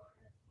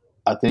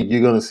 I think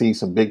you're going to see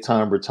some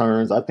big-time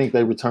returns. I think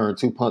they returned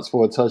 2 punts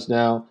for a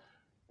touchdown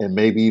and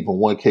maybe even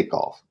 1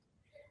 kickoff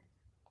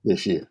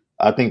this year.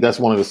 I think that's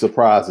one of the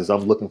surprises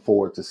I'm looking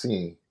forward to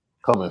seeing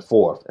coming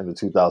forth in the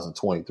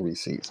 2023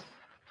 season.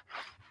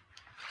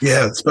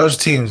 Yeah, special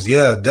teams.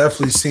 Yeah,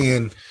 definitely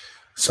seeing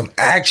some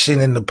action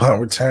in the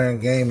punt return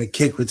game, the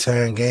kick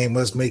return game,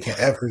 us making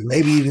efforts.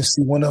 Maybe even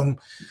see one of them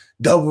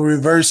double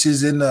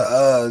reverses in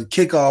the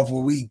kickoff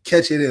where we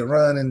catch it and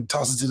run and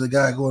toss it to the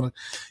guy going,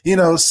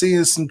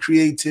 seeing some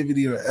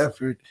creativity or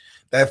effort.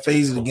 That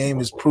phase of the game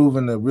is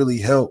proven to really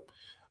help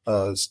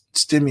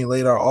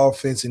stimulate our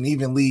offense and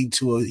even lead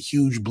to a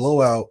huge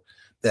blowout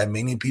that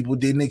many people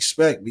didn't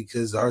expect,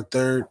 because our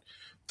third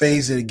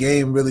phase of the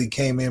game really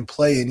came in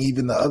play, and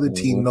even the other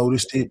team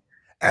noticed it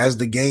as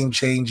the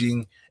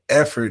game-changing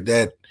effort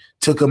that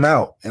took them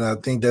out. And I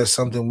think that's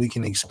something we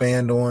can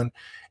expand on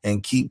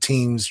and keep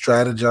teams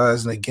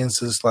strategizing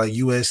against us, like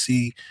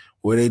USC,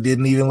 where they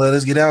didn't even let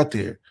us get out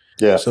there.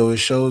 Yeah. So it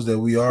shows that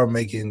we are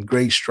making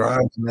great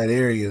strides in that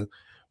area,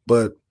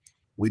 but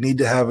we need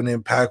to have an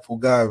impactful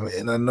guy.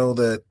 And I know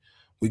that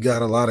we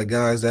got a lot of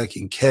guys that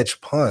can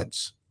catch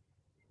punts,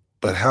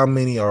 but how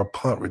many are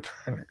punt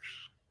returners?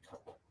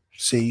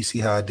 You see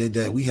how I did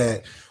that? We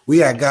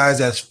had guys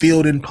that's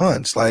fielding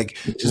punts, like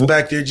just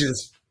back there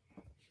just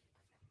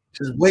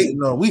waiting.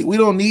 No, we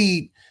don't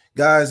need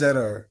guys that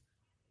are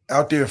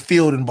out there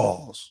fielding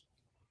balls.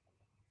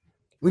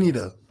 We need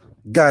a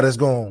guy that's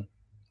going to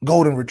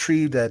go and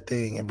retrieve that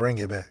thing and bring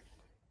it back.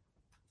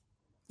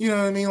 You know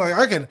what I mean? Like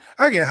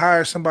I can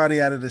hire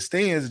somebody out of the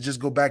stands and just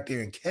go back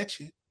there and catch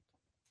it.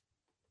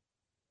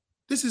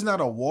 This is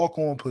not a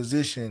walk-on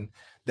position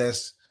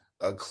that's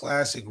a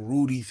classic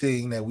Rudy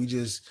thing that we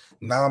just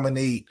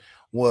nominate,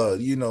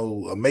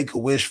 a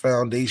Make-A-Wish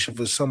Foundation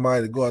for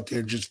somebody to go out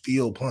there and just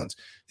field punts.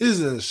 This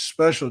is a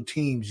special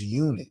teams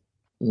unit.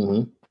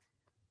 Mm-hmm.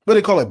 What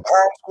they call it,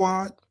 bomb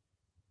squad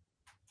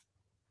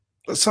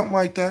or something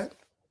like that.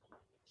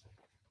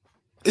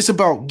 It's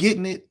about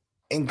getting it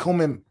and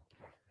coming,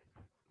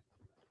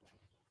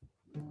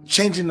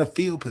 changing the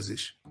field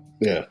position.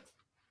 Yeah.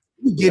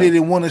 You get it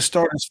and want to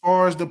start as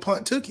far as the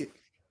punt took it.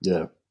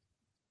 Yeah.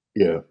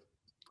 Yeah.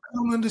 I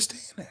don't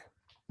understand that.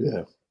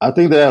 Yeah. I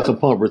think they have some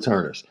punt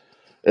returners.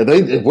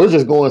 If we're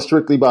just going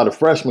strictly by the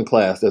freshman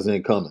class that's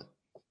incoming,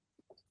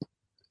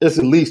 it's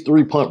at least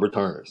 3 punt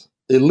returners,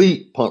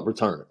 elite punt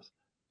returners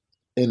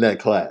in that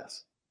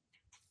class.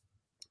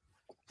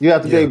 You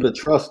have to be able to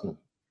trust them.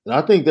 And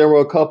I think there were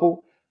a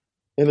couple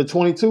in the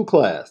 22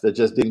 class that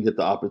just didn't get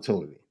the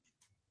opportunity.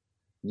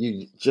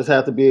 You just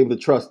have to be able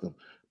to trust them.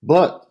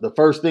 But the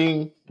first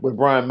thing with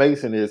Brian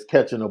Mason is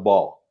catching a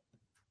ball.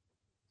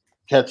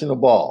 Catching a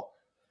ball.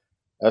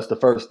 That's the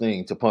first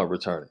thing to punt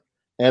return.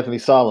 Anthony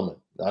Solomon.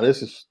 Now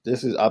this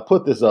is I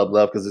put this up,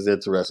 Left, because it's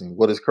interesting.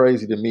 What is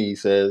crazy to me, he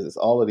says, is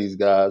all of these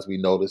guys we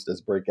noticed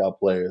as breakout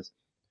players,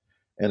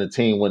 and the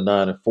team went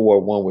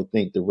 9-4. One would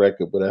think the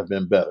record would have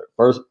been better.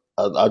 First,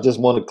 I just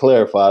want to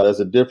clarify there's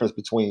a difference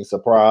between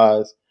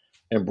surprise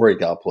and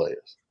breakout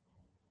players,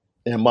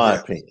 in my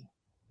opinion.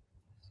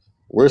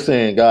 We're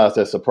saying guys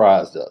that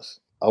surprised us.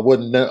 I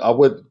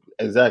wouldn't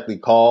exactly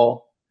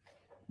call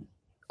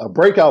a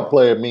breakout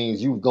player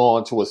means you've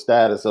gone to a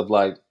status of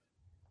like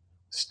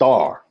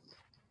star.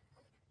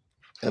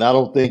 And I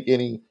don't think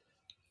anyone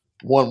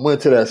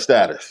went to that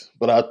status.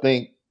 But I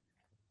think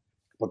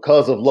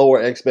because of lower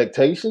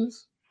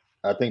expectations,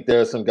 I think there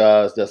are some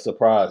guys that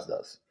surprised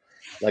us.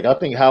 Like I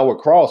think Howard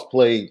Cross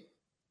played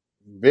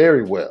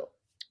very well.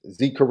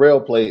 Zeke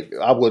Carrell played,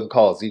 I wouldn't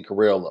call Zeke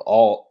Carrell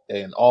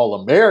an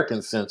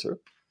all-American center,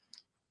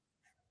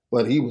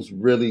 but he was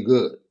really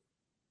good.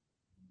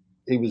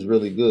 He was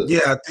really good. Yeah,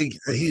 I think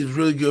he's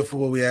really good for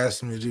what we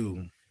asked him to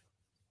do.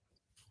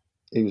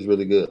 He was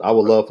really good. I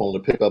would love for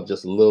him to pick up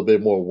just a little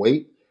bit more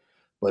weight,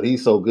 but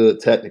he's so good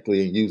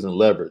technically in using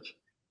leverage.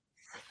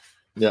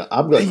 Yeah,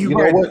 I'm good. You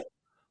know what?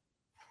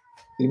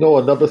 You know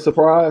another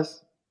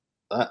surprise?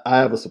 I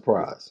have a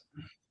surprise.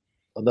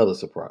 Another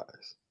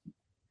surprise.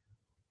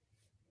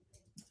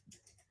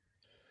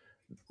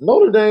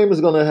 Notre Dame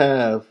is going to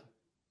have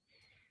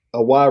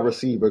a wide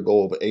receiver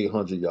go over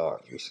 800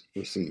 yards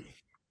receiving.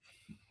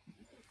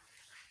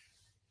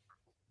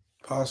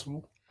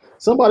 Possible.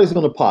 Somebody's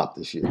going to pop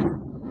this year.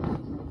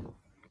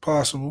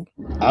 Possible.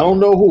 I don't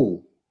know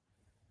who,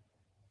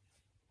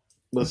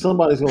 but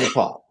somebody's going to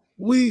pop.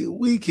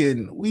 We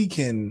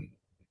can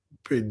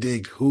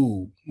predict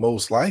who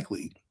most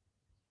likely.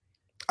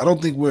 I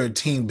don't think we're a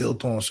team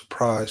built on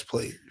surprise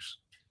players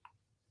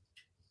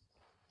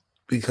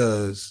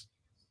because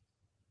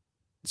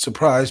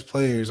surprise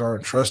players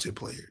aren't trusted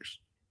players.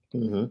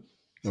 Mm-hmm.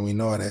 And we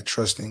know how that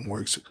trusting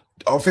works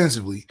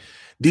offensively.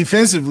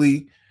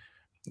 Defensively,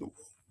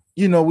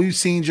 you know, we've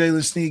seen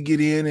Jalen Snead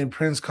get in and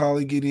Prince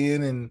Colley get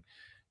in and,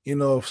 you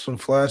know, some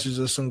flashes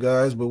of some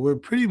guys, but we're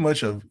pretty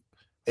much an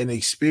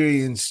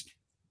experienced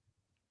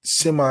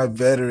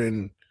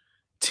semi-veteran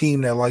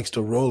team that likes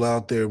to roll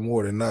out there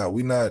more than not.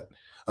 We're not,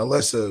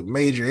 unless a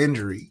major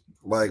injury,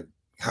 like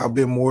how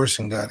Ben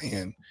Morrison got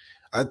in.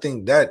 I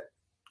think that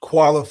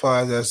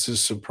qualifies as a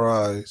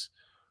surprise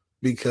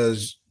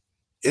because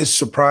it's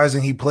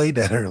surprising he played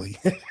that early.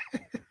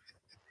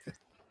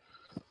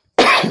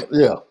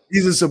 Yeah.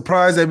 He's a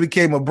surprise that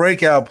became a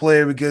breakout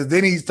player because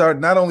then he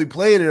started not only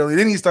playing early,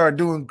 then he started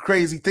doing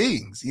crazy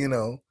things, you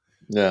know.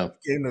 Yeah.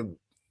 Became the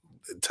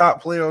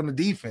top player on the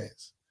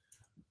defense.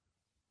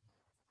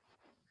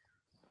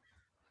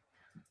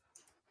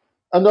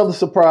 Another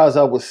surprise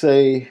I would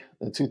say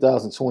in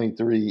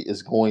 2023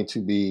 is going to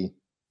be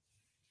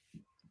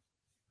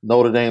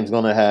Notre Dame's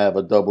going to have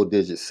a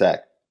double-digit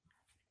sack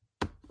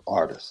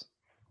artist.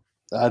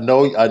 I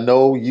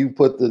know you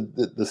put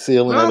the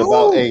ceiling at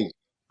about 8.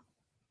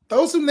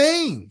 Throw some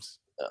names.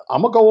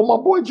 I'm going to go with my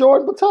boy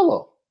Jordan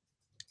Botello.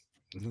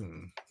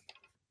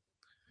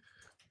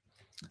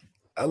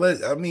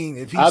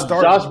 If he starts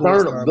Josh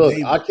Burnham. Look,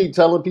 maybe. I keep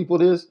telling people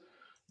this.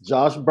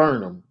 Josh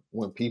Burnham,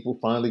 when people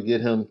finally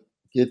get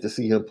to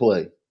see him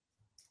play.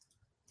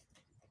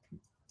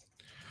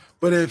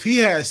 But if he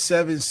has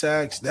 7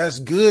 sacks, that's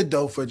good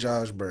though for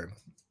Josh Burnham.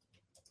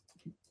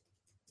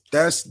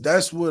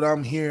 That's what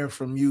I'm hearing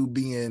from you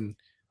being,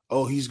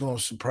 oh, he's going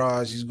to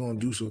surprise, he's going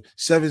to do so.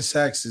 7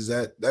 sacks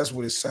that's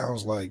what it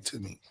sounds like to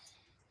me.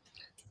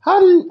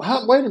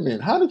 Wait a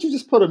minute. How did you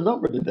just put a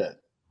number to that?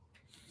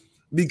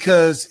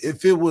 Because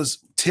if it was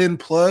 10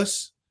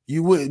 plus,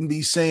 you wouldn't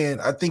be saying,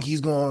 I think he's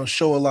going to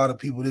show a lot of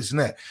people this and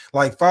that.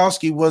 Like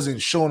Fauske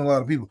wasn't showing a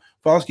lot of people.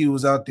 Fauske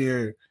was out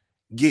there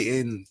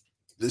getting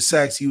the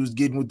sacks he was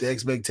getting with the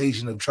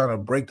expectation of trying to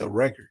break the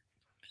record.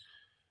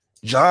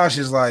 Josh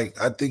is like,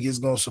 I think it's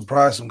going to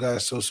surprise some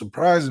guys. So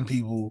surprising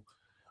people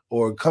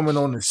or coming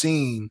on the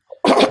scene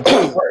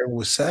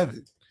with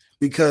 7.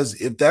 Because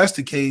if that's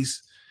the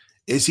case,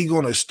 is he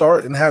going to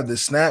start and have the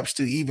snaps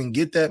to even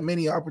get that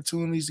many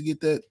opportunities to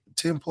get that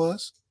 10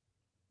 plus?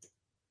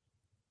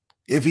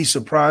 If he's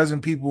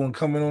surprising people and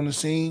coming on the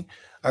scene,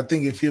 I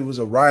think if it was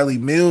a Riley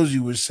Mills,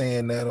 you were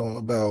saying that on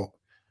about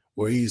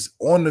where he's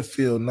on the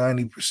field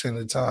 90% of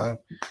the time,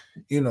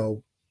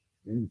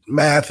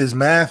 math is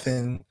math,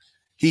 and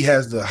he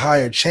has the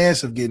higher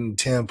chance of getting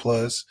 10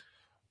 plus.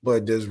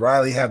 But does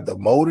Riley have the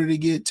motor to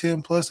get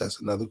 10 plus?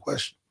 That's another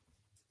question.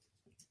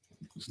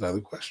 It's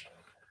another question.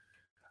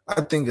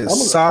 I think a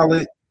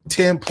solid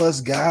 10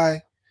 plus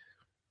guy,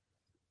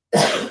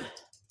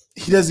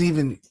 he doesn't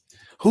even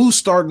 – who's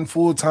starting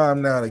full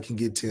time now that can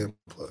get 10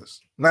 plus?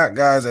 Not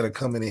guys that are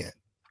coming in.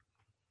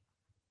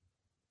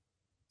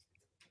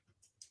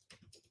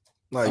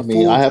 Like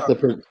I have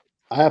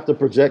to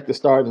project the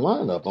starting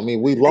lineup. I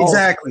mean, we lost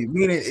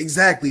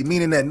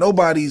meaning that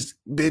nobody's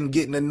been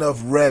getting enough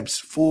reps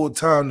full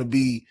time to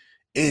be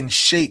in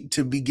shape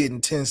to be getting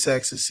 10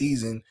 sacks a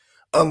season,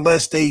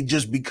 unless they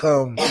just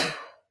become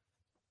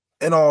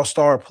an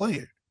all-star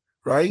player,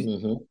 right?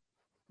 Mm-hmm.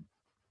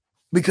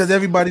 Because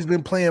everybody's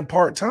been playing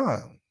part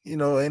time.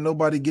 Ain't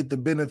nobody get the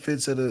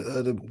benefits of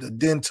the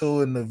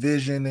dental and the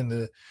vision and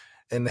the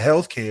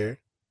healthcare.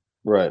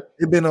 Right.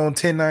 They've been on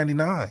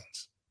 1099s.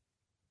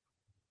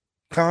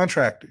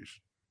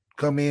 Contractors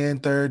come in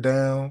third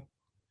down,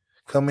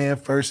 come in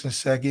first and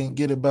second,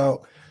 get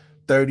about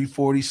 30,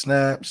 40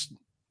 snaps,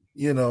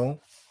 even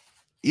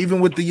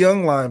with the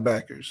young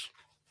linebackers.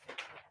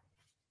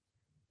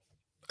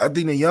 I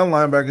think the young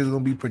linebackers are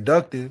going to be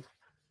productive,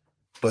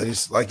 but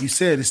it's like you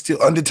said, it's still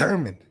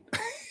undetermined.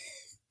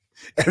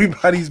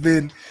 Everybody's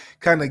been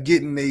kind of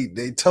getting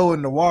they toe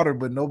in the water,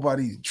 but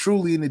nobody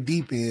truly in the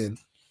deep end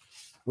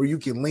where you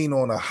can lean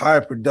on a high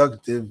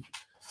productive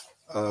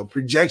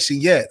projection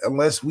yet,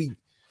 unless we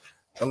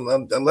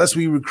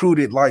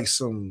recruited like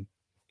some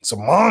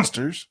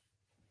monsters,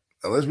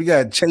 unless we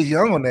got Chase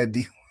Young on that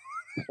deal.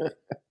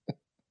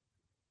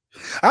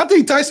 I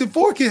think Tyson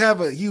Ford can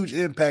have a huge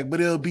impact, but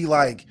it'll be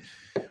like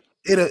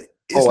it's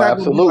not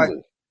absolutely. Gonna be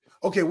like,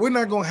 okay, we're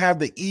not gonna have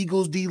the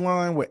Eagles D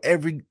line where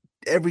every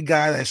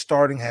guy that's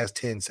starting has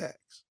 10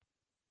 sacks,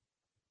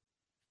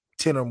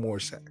 10 or more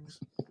sacks.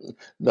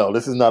 No,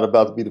 this is not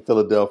about to be the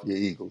Philadelphia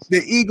Eagles.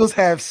 The Eagles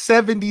have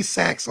 70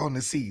 sacks on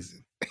the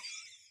season.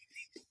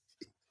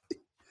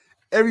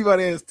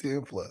 Everybody has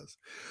 10 plus.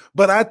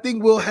 But I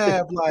think we'll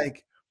have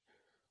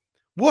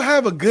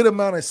a good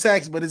amount of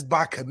sacks, but it's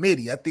by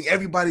committee. I think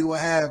everybody will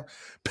have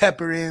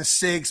Pepper in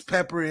 6,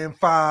 Pepper in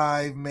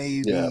 5,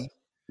 maybe.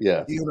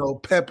 Yeah.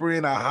 Pepper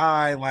in a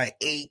high like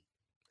 8,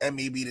 and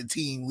maybe the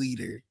team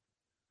leader.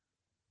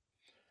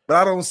 But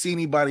I don't see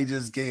anybody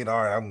just getting,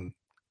 all right,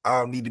 I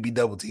don't need to be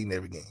double teamed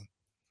every game.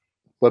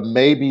 But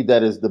maybe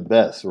that is the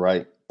best,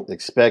 right?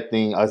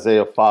 Expecting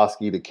Isaiah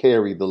Foskey to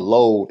carry the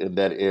load in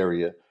that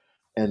area,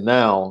 and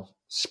now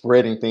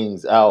spreading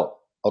things out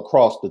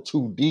across the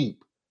 2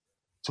 deep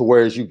to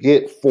whereas you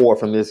get 4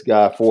 from this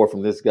guy, 4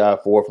 from this guy,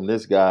 4 from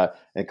this guy.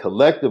 And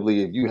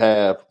collectively, if you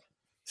have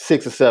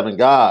 6 or 7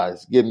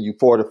 guys giving you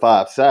 4 to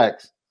 5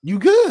 sacks, you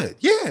good.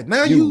 Yeah.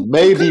 Now you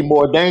may be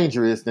more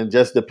dangerous than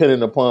just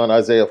depending upon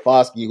Isaiah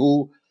Foskey,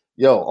 who,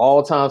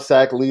 all-time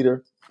sack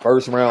leader,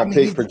 first-round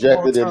pick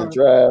projected in the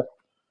draft.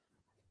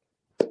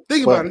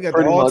 Think about it. You got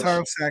the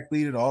all-time sack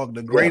leader,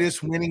 the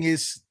greatest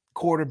winningest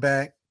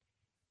quarterback.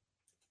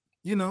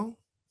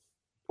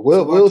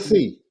 We'll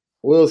see.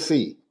 We'll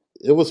see.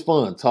 It was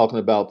fun talking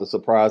about the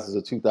surprises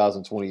of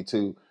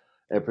 2022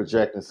 and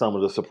projecting some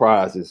of the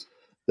surprises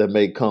that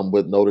may come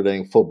with Notre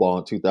Dame football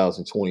in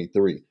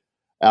 2023.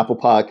 Apple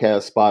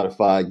Podcasts,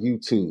 Spotify,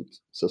 YouTube.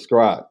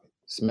 Subscribe.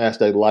 Smash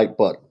that like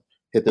button.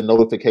 Hit the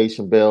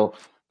notification bell.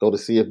 Go to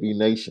CFB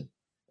Nation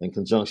in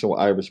conjunction with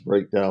Irish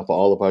Breakdown for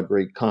all of our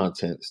great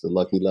content. It's the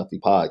Lucky Lefty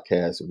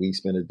Podcast. We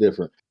spin it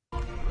different.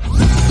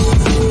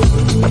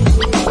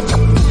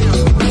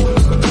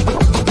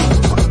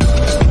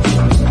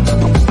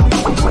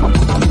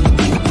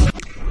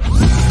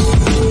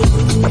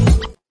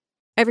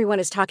 Everyone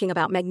is talking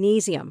about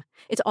magnesium.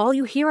 It's all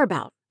you hear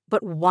about.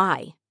 But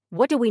why?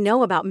 What do we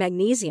know about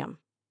magnesium?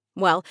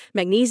 Well,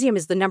 magnesium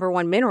is the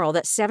 #1 mineral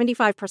that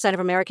 75% of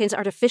Americans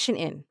are deficient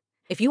in.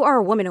 If you are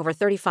a woman over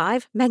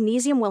 35,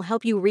 magnesium will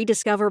help you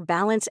rediscover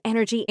balance,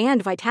 energy,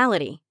 and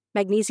vitality.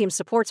 Magnesium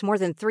supports more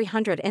than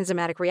 300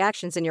 enzymatic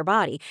reactions in your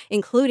body,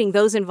 including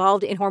those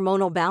involved in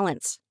hormonal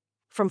balance.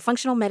 From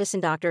functional medicine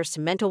doctors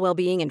to mental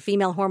well-being and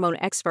female hormone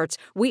experts,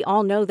 we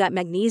all know that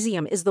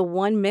magnesium is the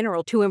one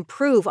mineral to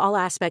improve all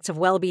aspects of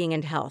well-being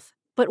and health.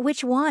 But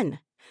which one?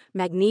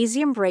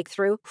 Magnesium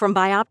Breakthrough from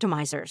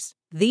Bioptimizers,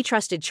 the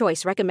trusted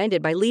choice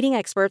recommended by leading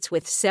experts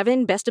with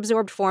 7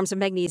 best-absorbed forms of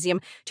magnesium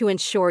to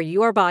ensure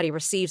your body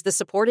receives the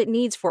support it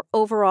needs for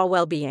overall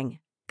well-being.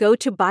 Go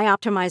to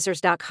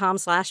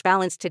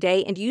bioptimizers.com/balance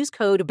today and use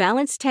code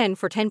BALANCE10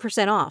 for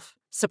 10% off.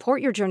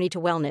 Support your journey to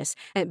wellness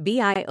at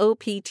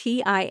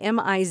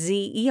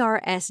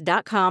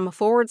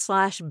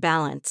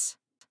bioptimizers.com/balance.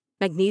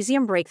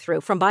 Magnesium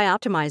Breakthrough from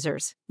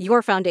Bioptimizers,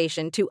 your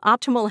foundation to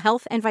optimal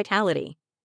health and vitality.